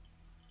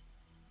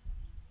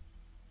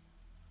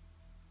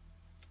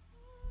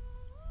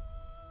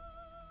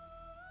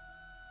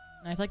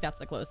 I feel like that's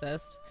the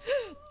closest.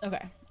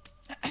 Okay.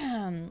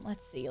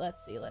 Let's see.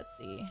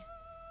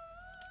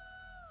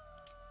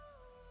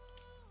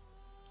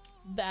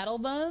 Battle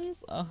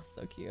buns? Oh,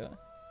 so cute.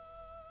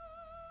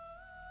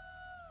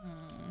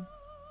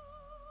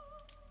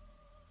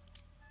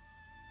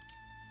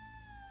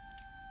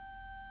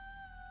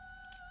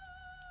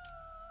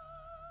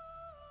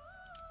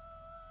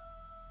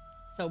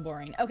 So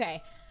boring.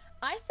 Okay.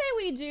 I say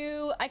we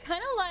do... I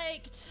kind of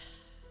liked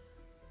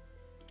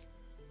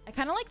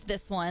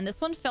this one.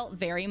 This one felt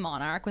very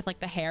Monarch with like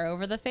the hair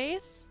over the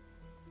face.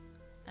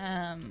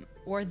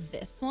 Or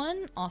this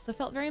one also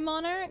felt very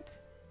Monarch.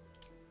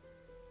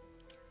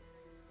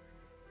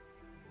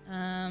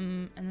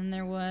 And then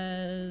there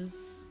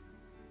was...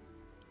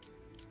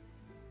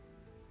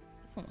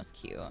 This one was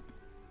cute.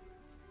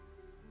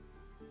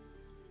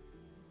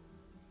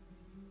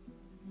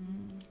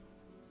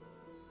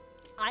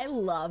 I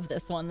love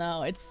this one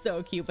though. It's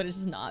so cute, but it's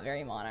just not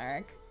very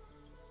Monarch.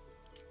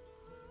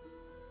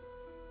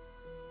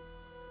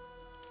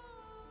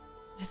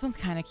 This one's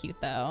kind of cute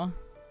though.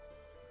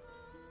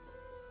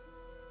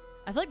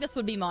 I feel like this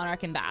would be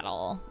Monarch in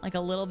battle. Like a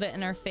little bit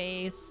in her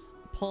face,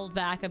 pulled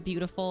back a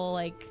beautiful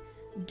like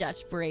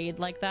Dutch braid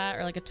like that,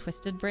 or like a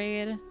twisted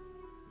braid.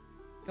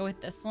 Go with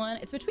this one.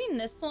 It's between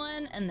this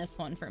one and this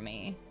one for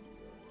me.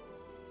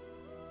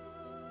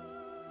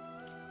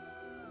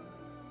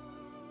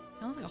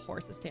 Kind of like a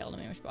horse's tail to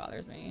me, which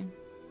bothers me.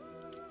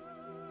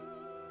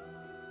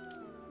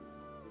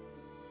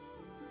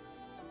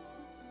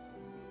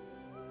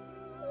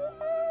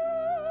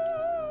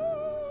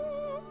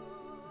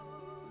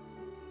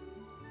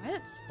 Why did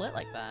it split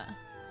like that?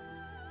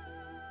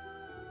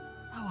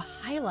 Oh,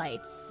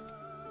 highlights.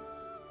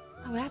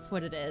 Oh, that's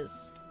what it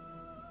is.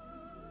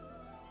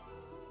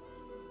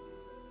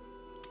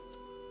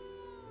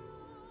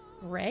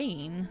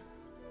 Rain.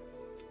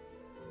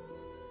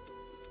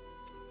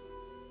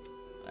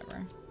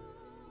 Whatever.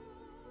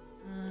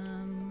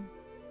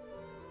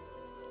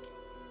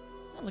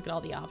 Look at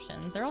all the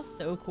options. They're all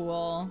so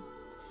cool.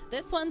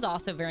 This one's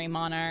also very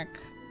Monarch.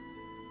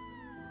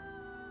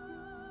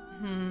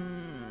 This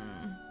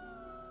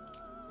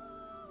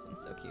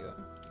one's so cute.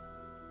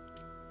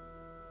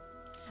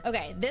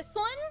 Okay, this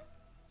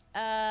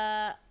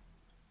one,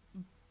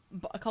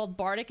 called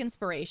Bardic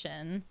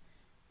Inspiration.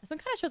 This one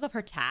kind of shows off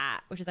her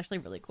tat, which is actually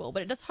really cool,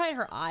 but it does hide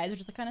her eyes, which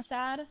is like kind of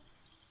sad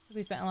because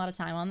we spent a lot of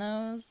time on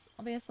those,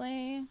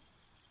 obviously.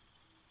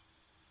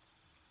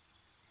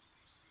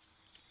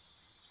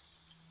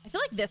 I feel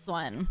like this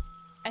one.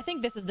 I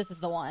think this is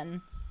the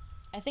one.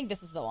 I think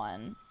this is the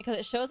one because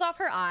it shows off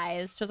her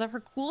eyes, shows off her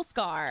cool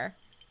scar,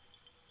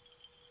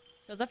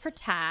 shows off her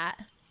tat.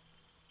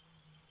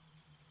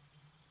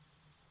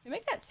 Can we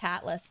make that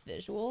tat less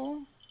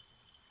visual?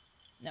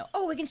 No.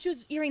 Oh, we can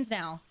choose earrings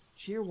now.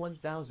 Cheer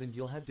 1000,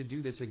 you'll have to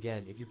do this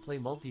again if you play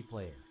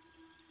multiplayer.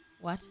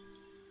 What?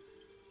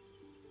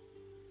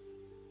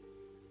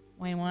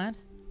 Wait, what?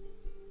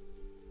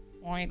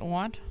 Wait,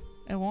 what?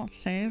 It won't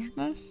save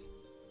this?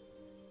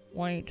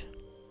 Wait.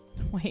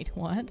 Wait,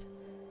 what?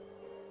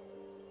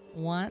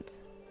 What?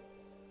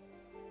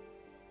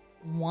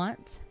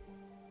 What?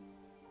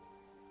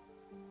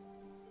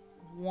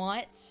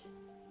 What?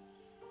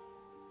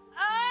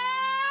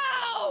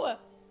 Oh!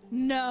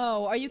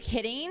 No, are you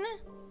kidding?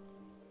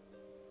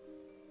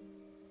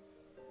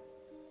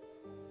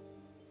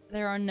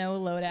 There are no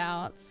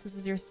loadouts. This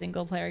is your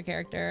single player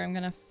character. I'm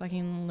gonna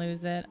fucking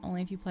lose it.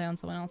 Only if you play on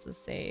someone else's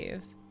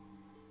save.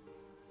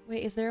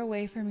 Wait, is there a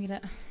way for me to...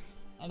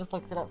 I just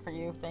looked it up for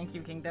you. Thank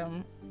you,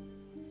 Kingdom.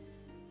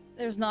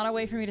 There's not a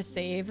way for me to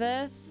save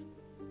this?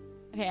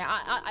 Okay,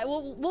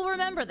 we'll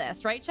remember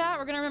this, right, chat?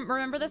 We're gonna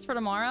remember this for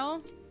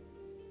tomorrow?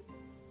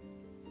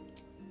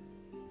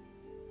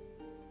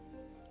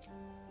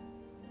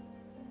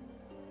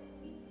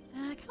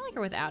 I kind of like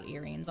her without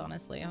earrings,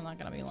 honestly. I'm not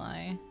gonna be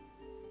lying.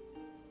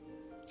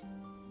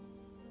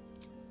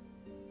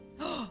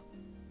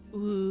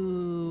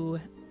 Ooh.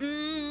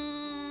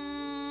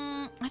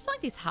 I still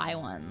like these high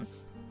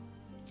ones.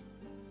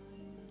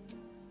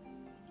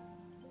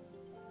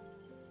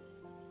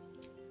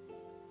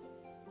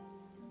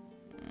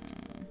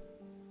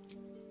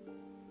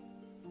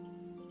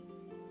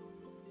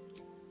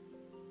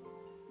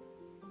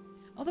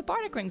 Oh, the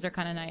Bardic rings are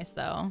kind of nice,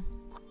 though.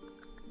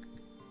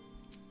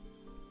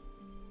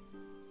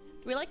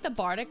 Do we like the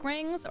Bardic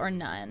rings or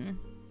none?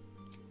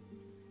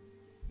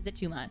 Is it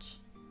too much?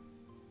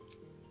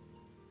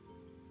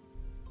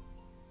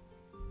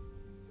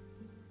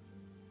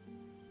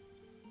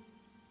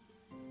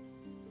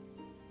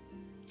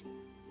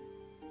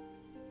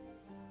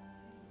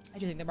 I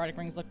do think the Bardic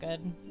rings look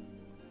good.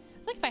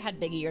 It's like if I had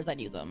big ears,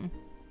 I'd use them.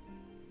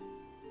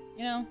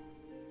 You know?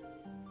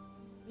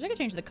 I wish I could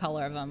change the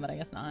color of them, but I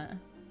guess not.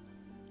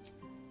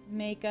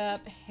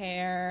 Makeup,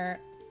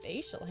 hair,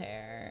 facial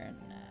hair.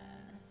 Nah.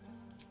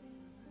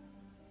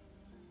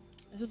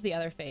 This was the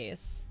other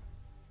face.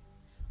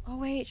 Oh,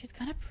 wait. She's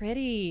kind of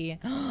pretty.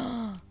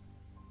 Oh,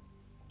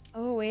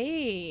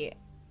 wait.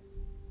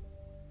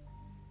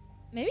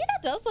 Maybe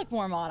that does look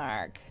more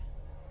Monarch.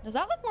 Does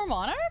that look more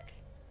Monarch?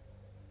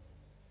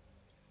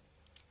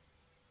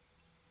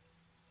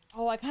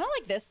 Oh, I kind of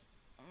like this.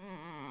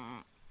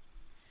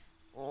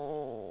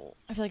 Oh,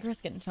 I feel like her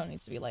skin tone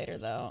needs to be lighter,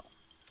 though.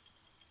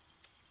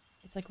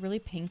 It's like really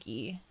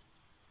pinky.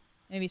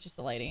 Maybe it's just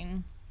the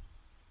lighting.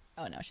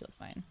 Oh no, she looks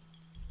fine.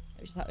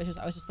 I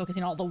was just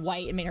focusing on all the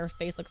white and made her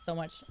face look so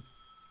much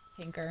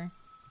pinker.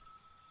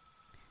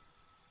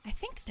 I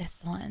think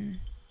this one.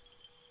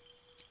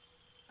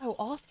 Oh,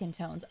 all skin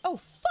tones. Oh,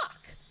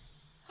 fuck.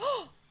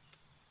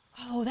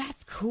 Oh,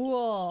 that's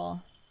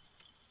cool.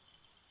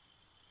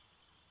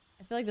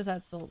 I feel like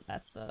that's the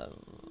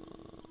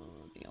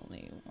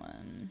only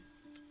one.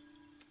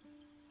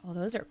 Oh,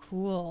 those are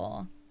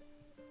cool.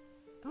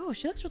 Oh,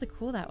 she looks really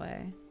cool that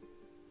way.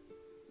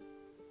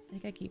 I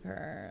think I keep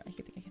her. I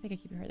think I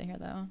keep her there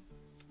though.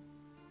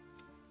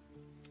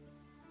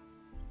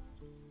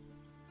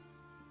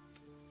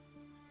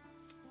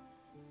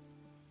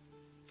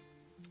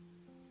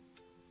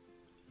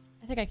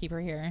 I think I keep her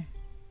here.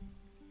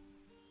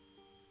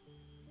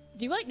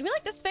 Do we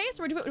like this face,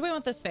 or do we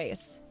want this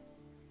face?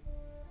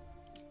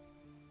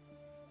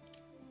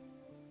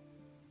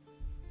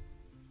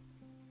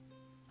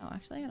 Oh,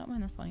 actually, I don't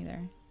mind this one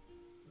either.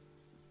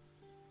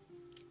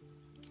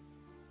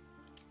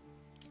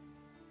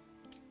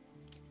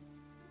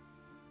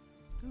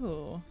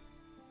 Ooh.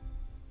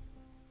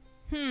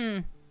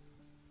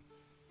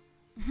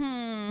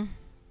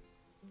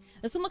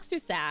 This one looks too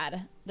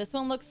sad. This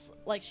one looks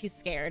like she's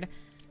scared.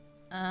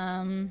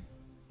 I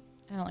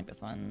don't like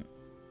this one.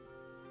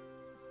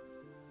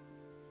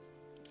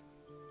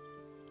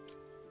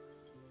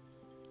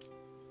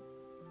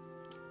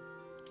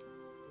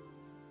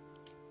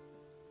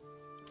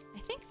 I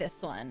think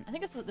this one. I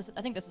think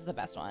this is the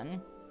best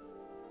one.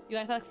 You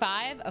guys like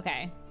 5?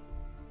 Okay.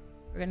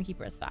 We're gonna keep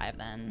her as 5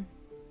 then.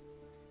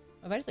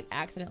 What if I just like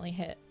accidentally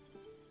hit?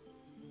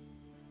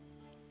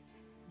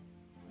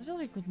 What is it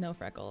like with no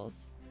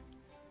freckles?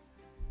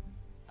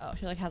 Oh,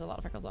 she like has a lot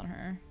of freckles on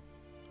her.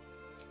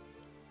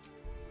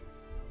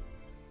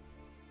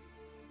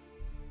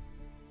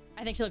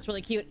 I think she looks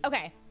really cute.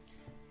 Okay.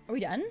 Are we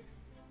done?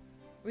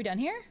 Are we done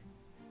here?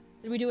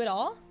 Did we do it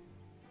all?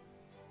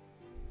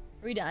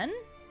 Are we done?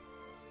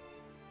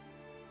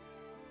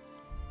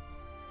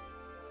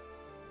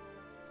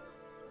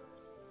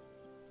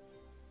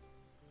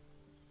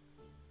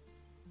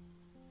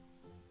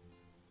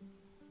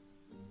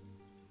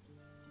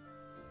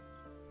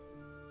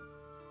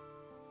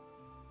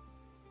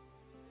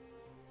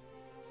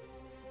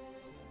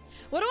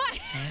 What do I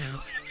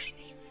what do I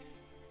name her?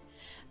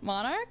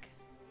 Monarch?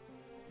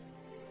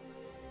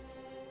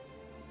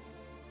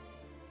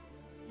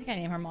 I think I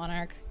name her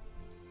Monarch.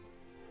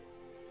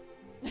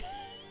 I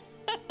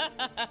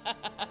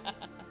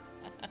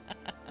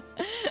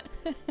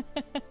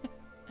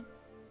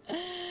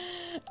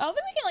don't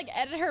think we can like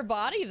edit her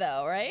body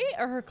though, right?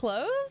 Or her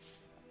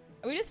clothes?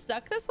 Are we just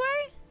stuck this way?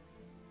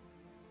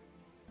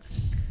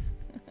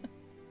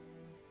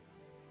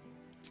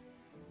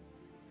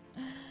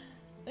 I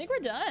think we're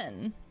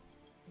done.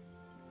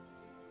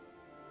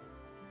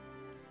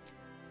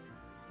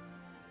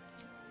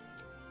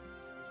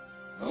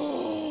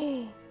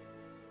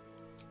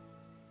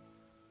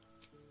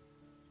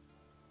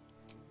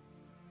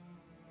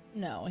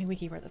 No, we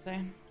keep her this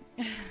way.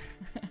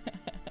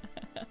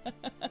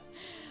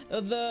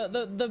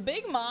 the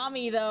big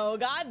mommy though,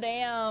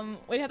 goddamn.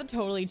 We'd have to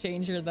totally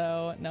change her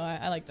though. No,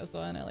 I like this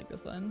one. I like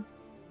this one.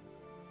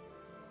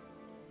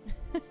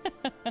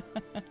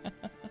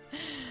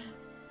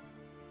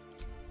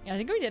 Yeah, I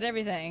think we did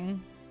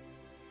everything.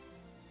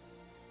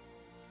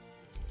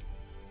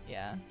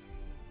 Yeah.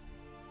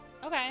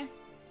 Okay.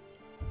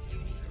 You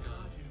need a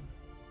guardian.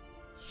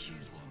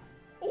 Choose one.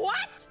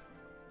 What?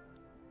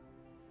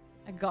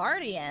 A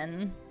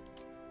guardian?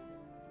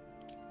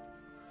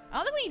 I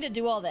don't think we need to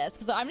do all this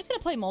because I'm just gonna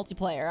play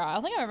multiplayer. I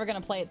don't think I'm ever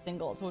gonna play it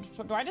single. So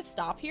do I just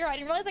stop here? I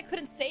didn't realize I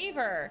couldn't save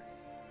her.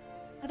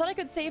 I thought I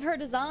could save her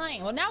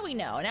design. Well, now we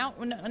know.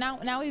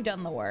 Now we've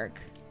done the work.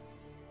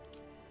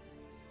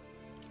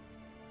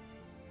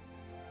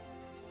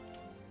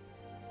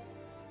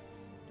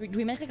 Do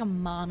we make like a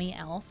mommy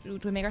elf? Do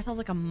we make ourselves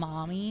like a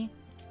mommy?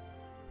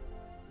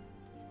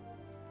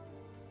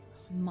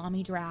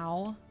 Mommy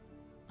drow?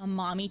 A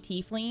mommy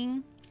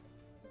tiefling?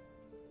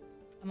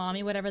 A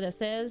mommy whatever this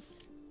is?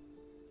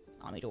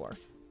 Mommy dwarf.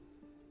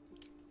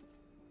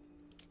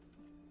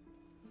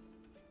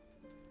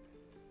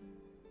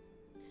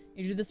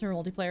 You do this in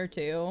multiplayer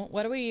too?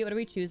 What are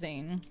we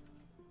choosing?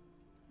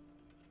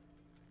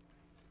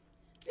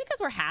 Because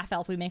we're half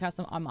elf, we make us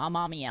a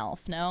mommy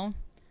elf, no?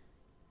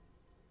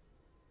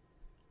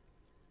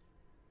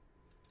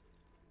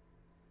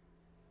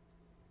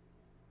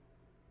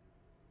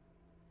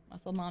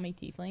 Muscle mommy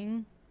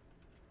tiefling.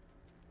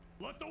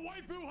 Let the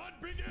waifu hunt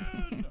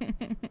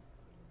begin!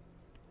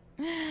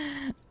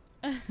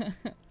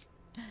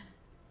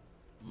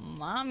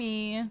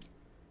 Mommy.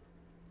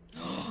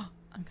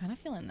 I'm kind of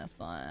feeling this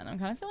one. I'm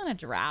kind of feeling a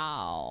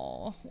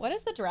drow. What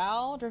is the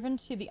drow? Driven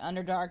to the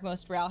Underdark,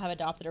 most drow have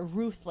adopted a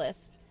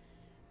ruthless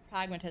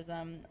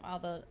pragmatism, while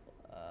the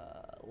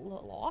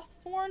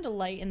Lothsworn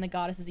delight in the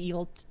goddess's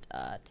evil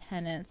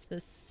tenets. The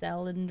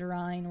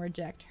Celandrine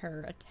reject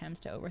her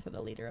attempts to overthrow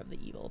the leader of the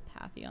evil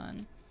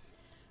Pantheon.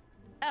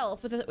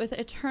 Elf with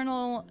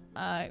eternal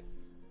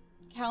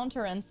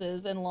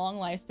counterances and long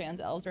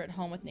lifespans, elves are at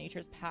home with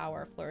nature's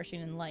power,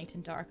 flourishing in light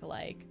and dark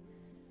alike.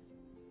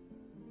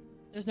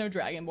 There's no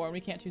Dragonborn.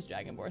 We can't choose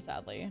Dragonborn,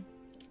 sadly.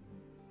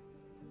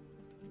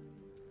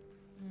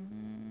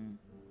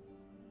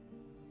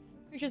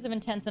 Creatures of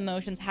intense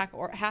emotions,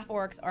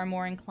 half-orcs are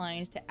more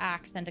inclined to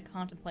act than to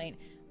contemplate,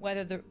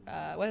 whether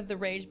the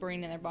rage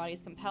burning in their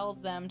bodies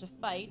compels them to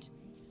fight,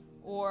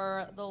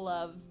 or the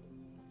love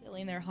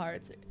filling their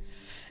hearts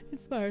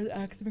inspires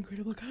acts of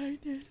incredible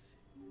kindness.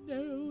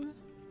 No.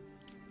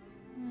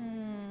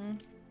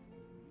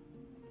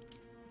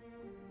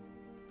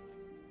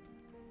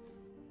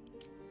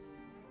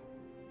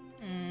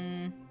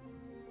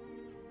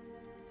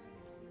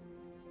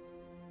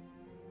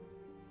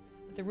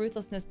 With the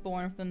ruthlessness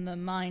born from the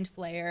mind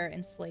flayer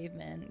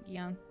enslavement,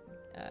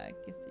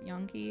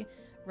 Githyanki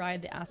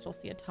ride the astral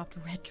sea atop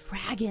red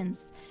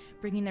dragons,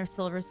 bringing their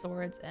silver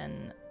swords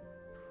and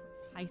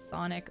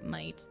Pisonic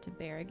might to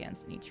bear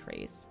against any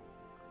trace.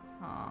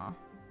 Huh.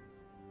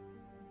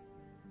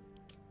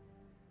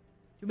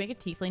 Do we make a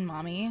tiefling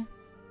mommy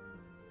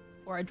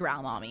or a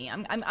drow mommy?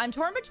 I'm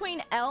torn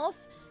between elf,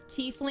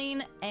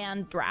 tiefling,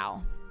 and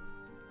drow.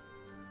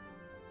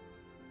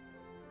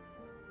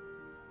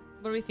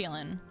 What are we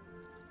feeling?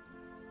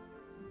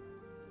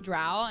 Drow?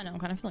 I know, I'm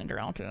kind of feeling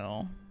drow too.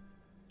 I'm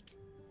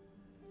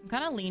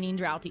kind of leaning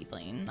drow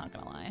tiefling, not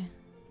gonna lie.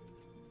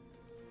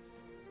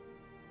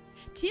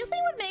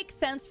 Tiefling would make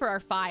sense for our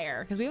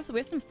fire, because we have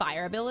some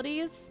fire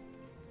abilities.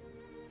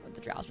 But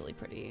the drow's really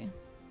pretty.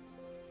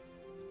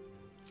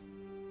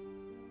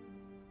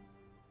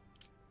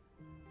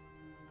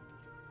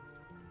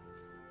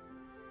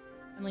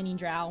 I'm leaning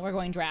drow. We're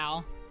going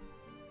drow.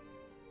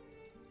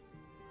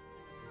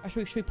 Or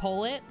should we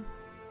poll it?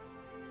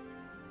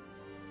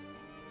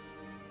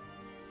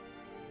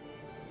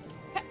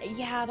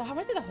 Yeah, I want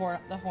to see the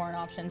horn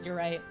options. You're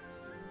right.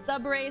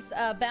 Subrace,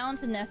 bound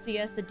to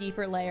Nessius, the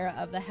deeper layer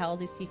of the hells,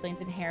 these tieflings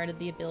inherited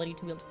the ability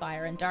to wield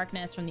fire and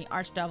darkness from the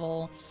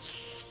archdevil.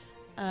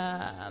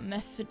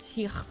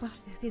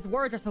 These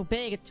words are so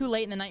big. It's too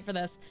late in the night for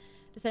this.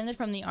 Descended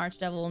from the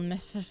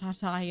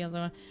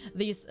archdevil.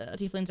 These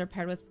tieflings are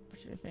paired with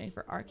affinity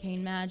for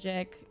arcane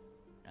magic.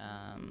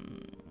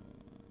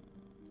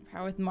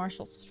 Power with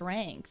martial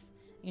strength.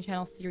 You can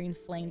channel Syrian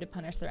flame to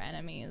punish their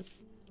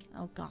enemies.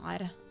 Oh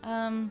god.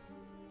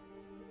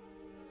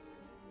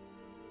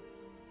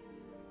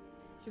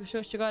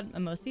 Should we go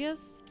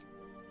Amosius?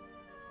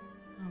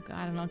 Oh god,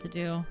 I don't know what to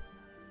do.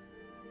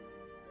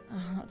 I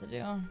don't know what to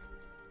do.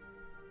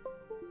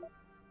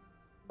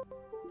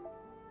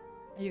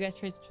 Are you guys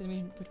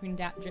choosing between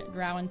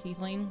Drow and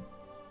Tiefling?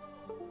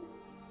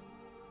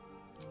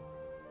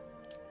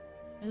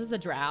 This is the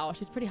Drow.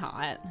 She's pretty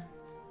hot.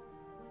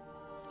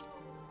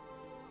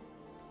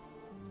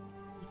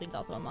 Tiefling's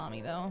also a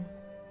mommy, though.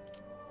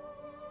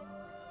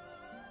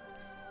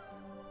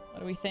 What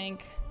do we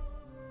think?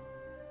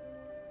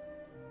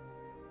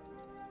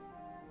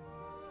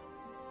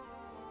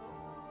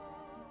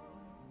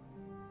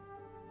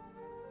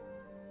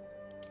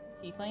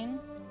 Tiefling?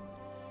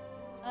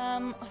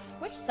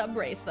 Which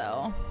subrace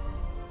though?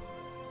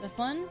 This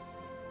one?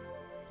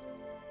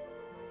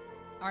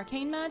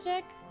 Arcane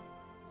magic?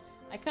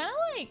 I kind of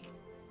like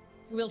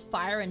to wield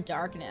fire and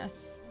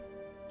darkness.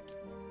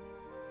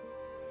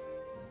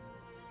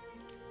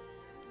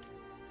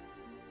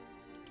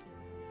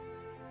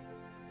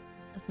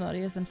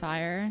 Asmodeus and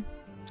fire.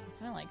 I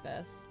kind of like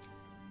this.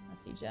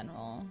 Let's see,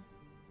 general.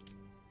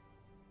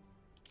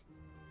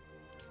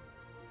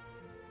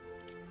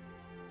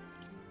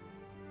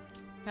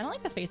 Kind of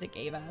like the face it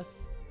gave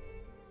us.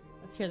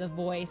 Let's hear the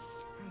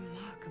voice.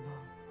 Remarkable.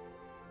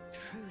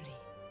 Truly.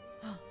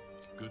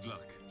 Good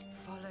luck.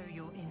 Follow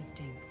your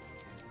instincts.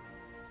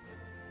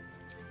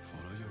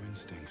 Follow your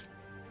instincts.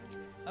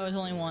 Oh, it's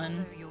only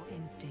one. Follow your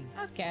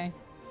instincts. Okay.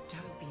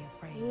 Don't be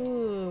afraid.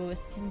 Ooh,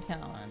 skin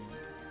tone.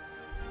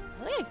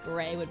 I think a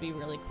gray would be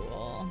really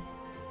cool.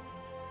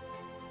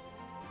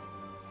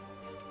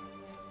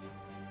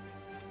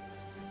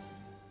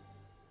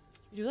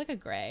 Should we do like a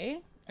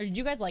gray? Or did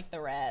you guys like the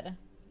red?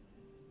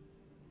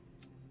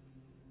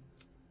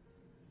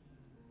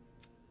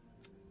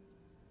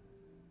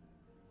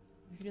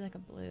 We could do like a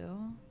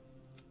blue.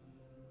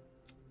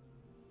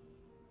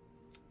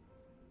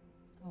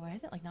 Oh, why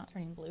is it like not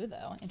turning blue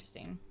though?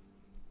 Interesting.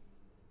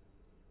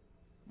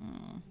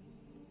 Hmm.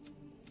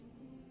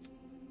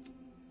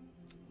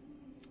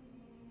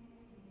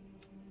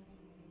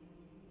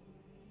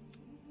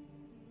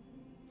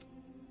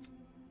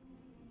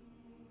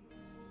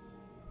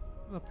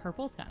 Ooh,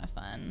 purple's kind of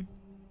fun.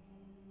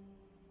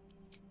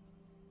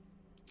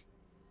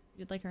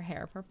 You'd like her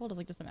hair purple? Just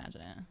like, just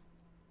imagine it.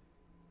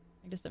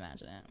 Like, just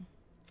imagine it.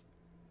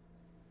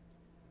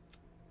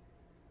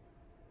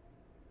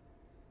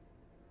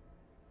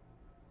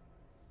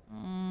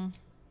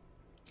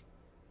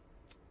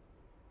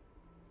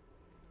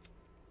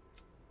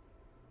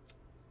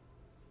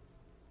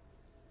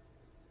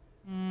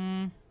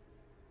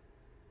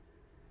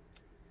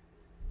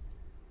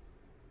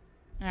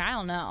 I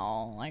don't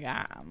know. Like,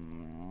 or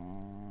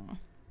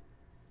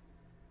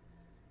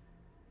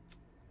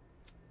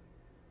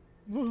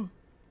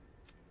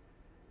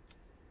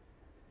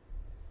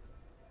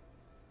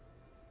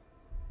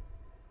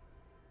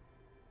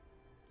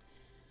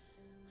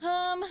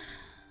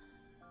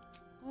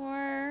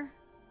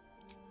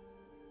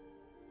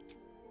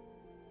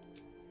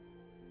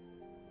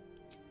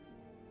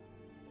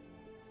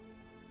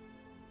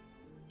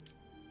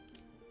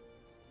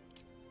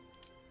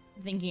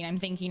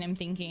I'm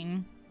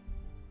thinking.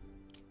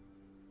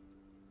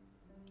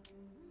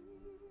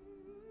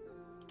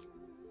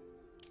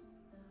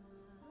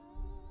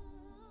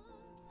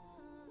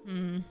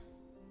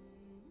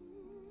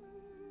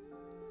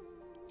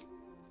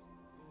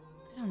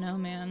 I don't know,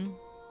 man.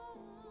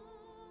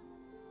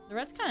 The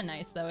red's kind of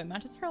nice, though. It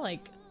matches her,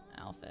 like,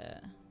 outfit.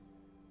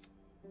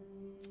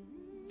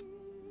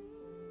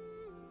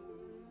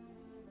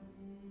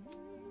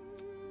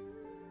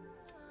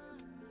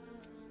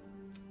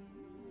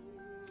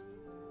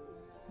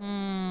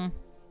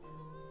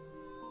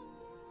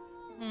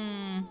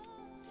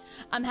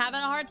 I'm having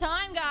a hard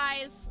time,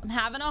 guys. I'm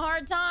having a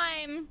hard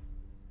time.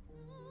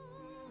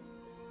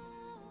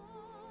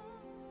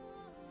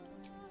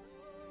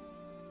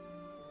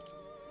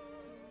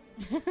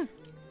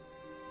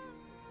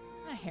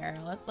 Hair.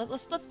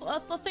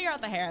 Let's figure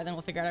out the hair, then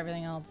we'll figure out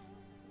everything else.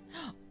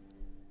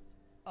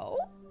 Oh,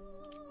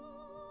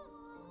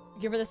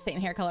 give her the same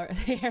hair color,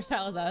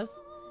 hairstyle as us.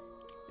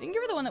 We can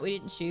give her the one that we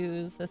didn't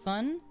choose. This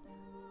one.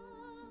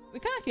 We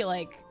kind of feel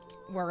like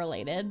we're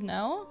related,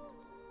 no?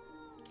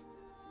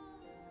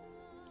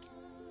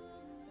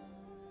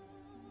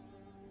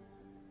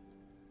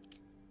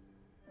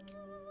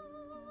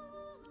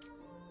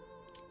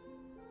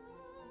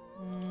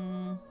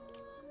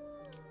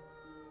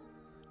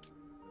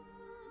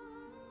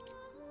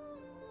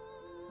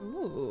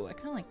 Ooh, I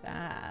kind of like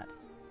that.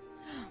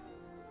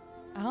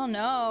 I don't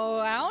know.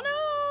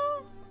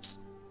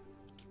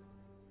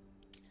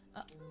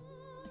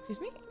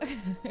 Excuse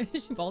me?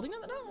 Is she balding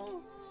on the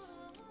no?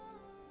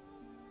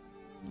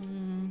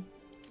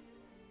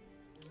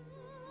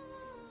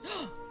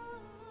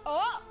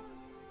 Oh!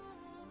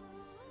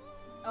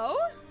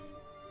 Oh?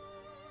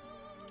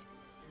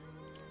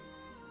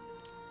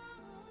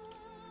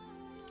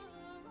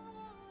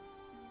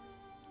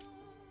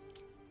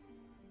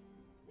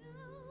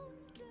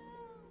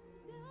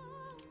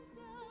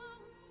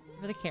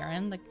 For the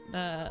Karen, the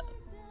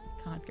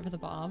God, give her the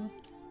bob.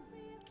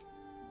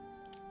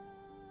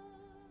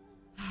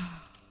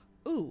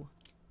 Ooh,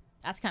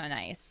 that's kind of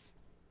nice.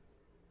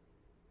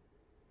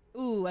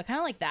 Ooh, I kind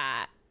of like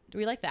that. Do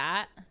we like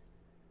that?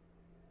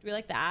 Do we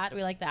like that? Do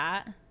we like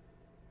that?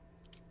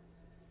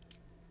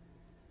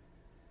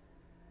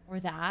 Or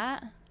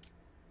that?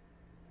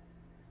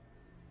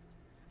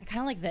 I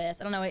kind of like this.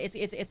 I don't know.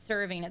 It's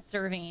serving. It's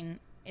serving.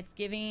 It's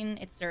giving.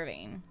 It's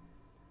serving.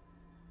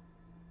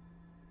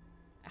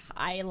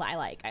 I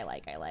like. I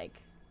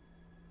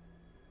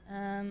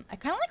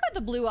kind of like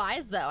the blue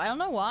eyes though. I don't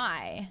know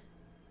why.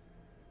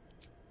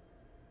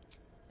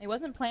 It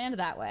wasn't planned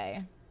that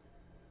way.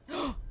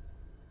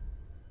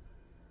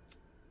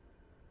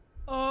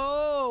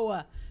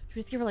 Oh, should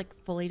we just give her like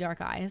fully dark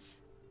eyes?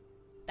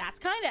 That's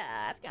kind of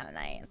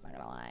nice. Not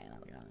gonna lie.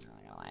 Not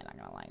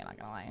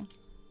gonna lie.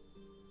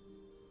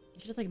 You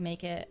should just like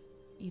make it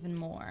even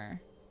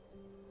more.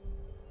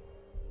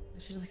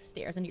 She just like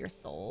stares into your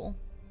soul.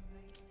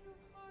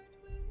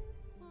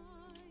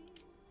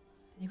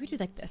 Maybe we do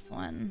like this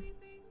one.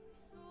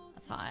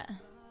 That's hot.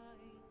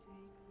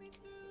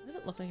 What does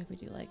it look like if we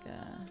do like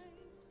a...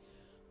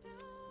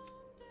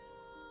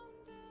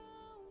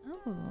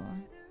 Oh.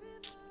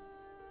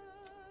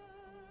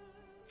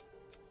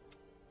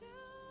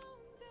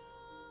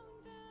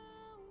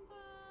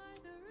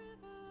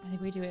 I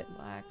think we do it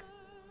black.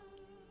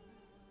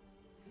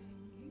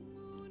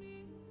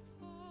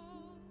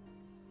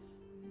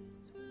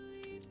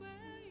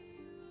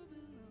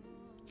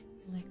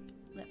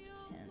 Lip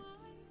tint.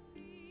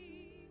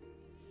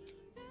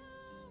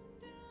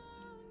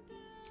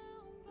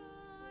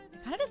 I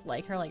kind of just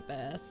like her like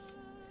this.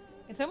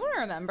 Can someone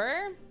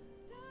remember?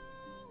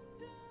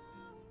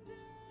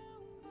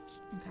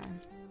 Okay.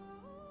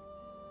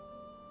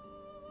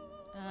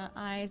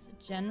 Eyes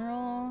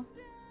general.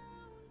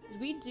 Did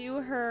we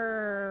do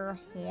her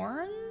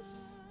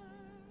horns?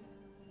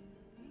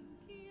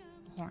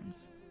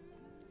 Horns.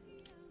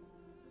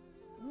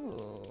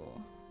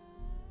 Ooh.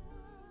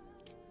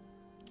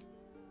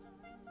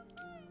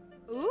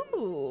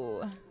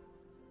 Ooh.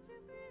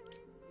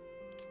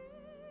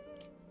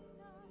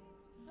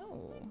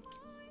 Oh.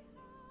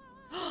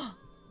 Oh,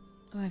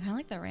 I kind of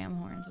like the ram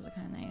horns. Those are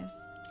kind of nice.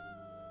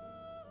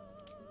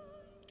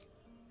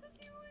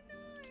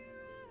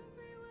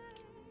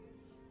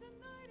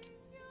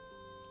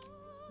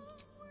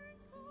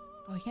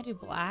 Oh, we can't do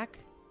black.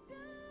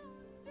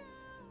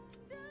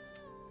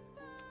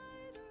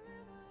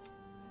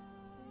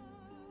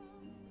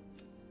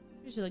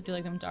 We should like do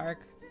like them dark.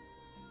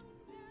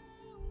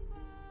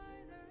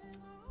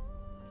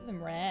 Do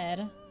them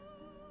red.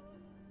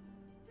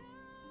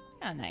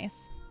 Kind of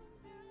nice.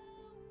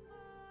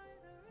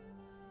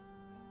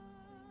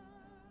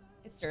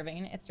 It's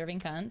serving. It's serving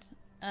cunt.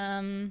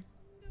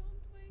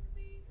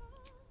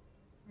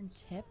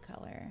 Tip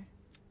color.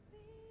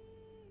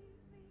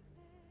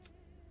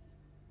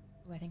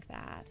 Ooh, I think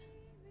that.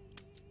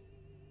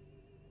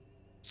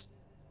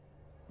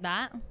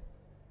 That.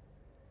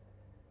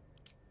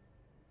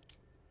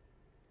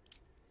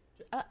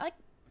 I like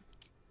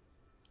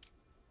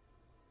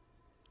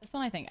this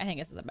one. I think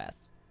this is the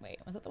best. Wait,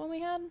 was that the one we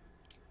had?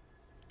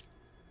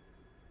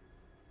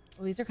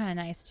 Well, these are kind of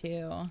nice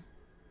too. Oh,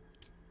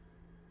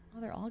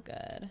 they're all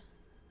good.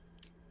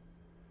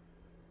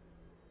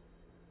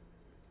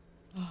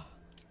 Oh.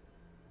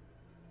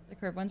 The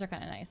curved ones are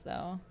kind of nice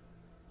though.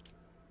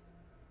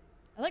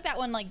 I like that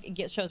one, like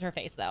it shows her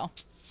face though.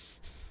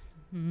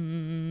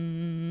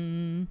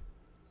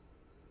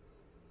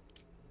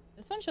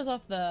 This one shows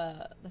off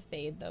the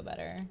fade though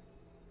better.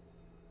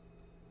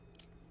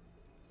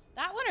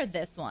 That one or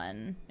this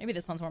one? Maybe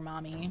this one's more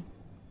mommy.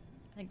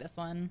 I think this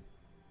one.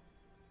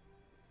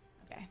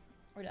 Okay,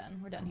 we're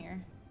done. We're done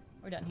here.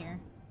 We're done here.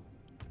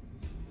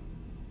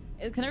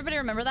 Can everybody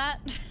remember that?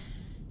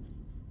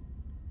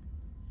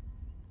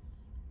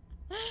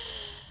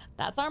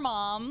 That's our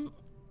mom.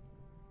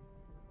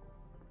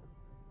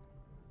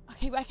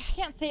 Okay, but I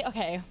can't say.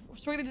 Okay,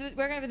 so we're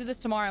gonna do this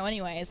tomorrow,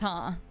 anyways,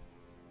 huh?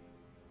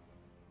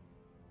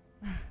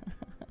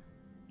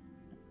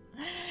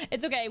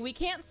 It's okay. We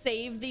can't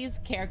save these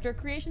character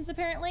creations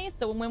apparently.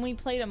 So when we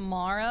play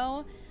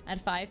tomorrow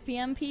at 5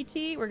 p.m.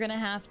 PT, we're gonna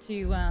have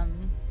to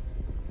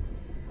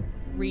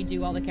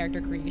redo all the character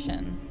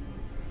creation.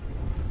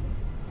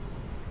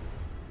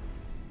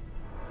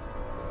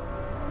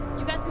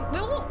 You guys,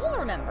 we'll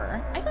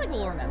remember. I feel like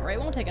we'll remember. It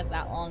won't take us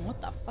that long.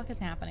 What the fuck is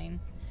happening?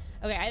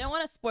 Okay, I don't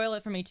want to spoil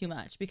it for me too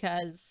much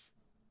because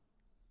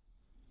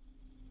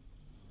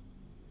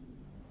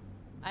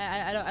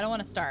I don't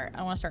want to start. I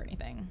don't want to start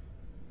anything.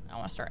 I don't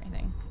want to start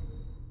anything.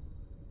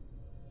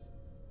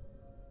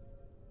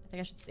 I think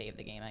I should save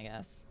the game, I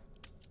guess.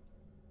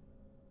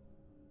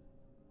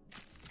 I'm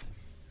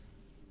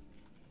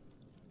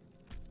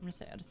gonna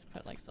say I'll just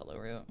put like solo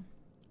route.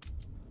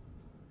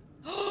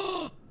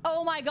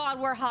 Oh my god,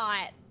 we're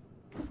hot.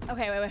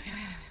 Okay, wait.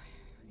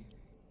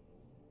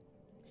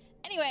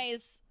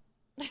 Anyways.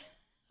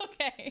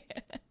 Okay.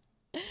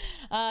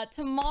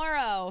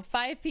 Tomorrow,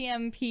 5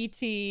 p.m. PT.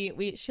 She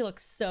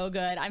looks so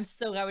good. I'm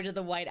so glad we did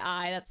the white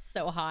eye. That's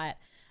so hot.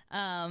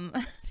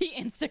 The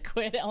insta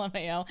quit,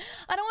 LMAO.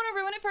 I don't want to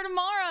ruin it for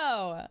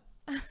tomorrow.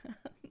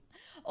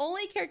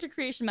 Only character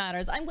creation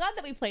matters. I'm glad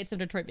that we played some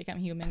Detroit Become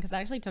Human because that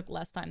actually took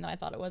less time than I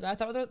thought it was. I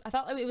thought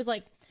it was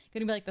like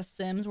gonna be like The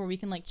Sims where we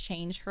can like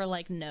change her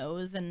like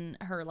nose and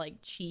her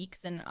like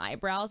cheeks and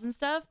eyebrows and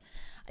stuff.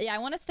 Yeah, I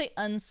want to stay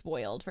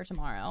unspoiled for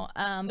tomorrow.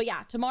 But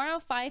yeah, tomorrow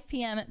 5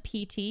 p.m.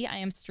 PT. I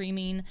am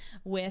streaming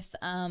with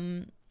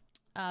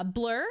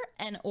Blur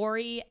and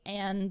Ori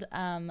and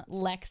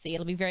Lexi.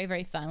 It'll be very,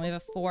 very fun. We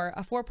have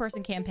a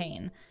four-person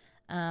campaign,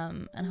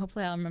 and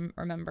hopefully I'll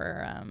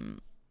remember.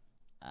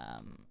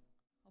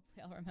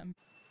 Hopefully I'll remember.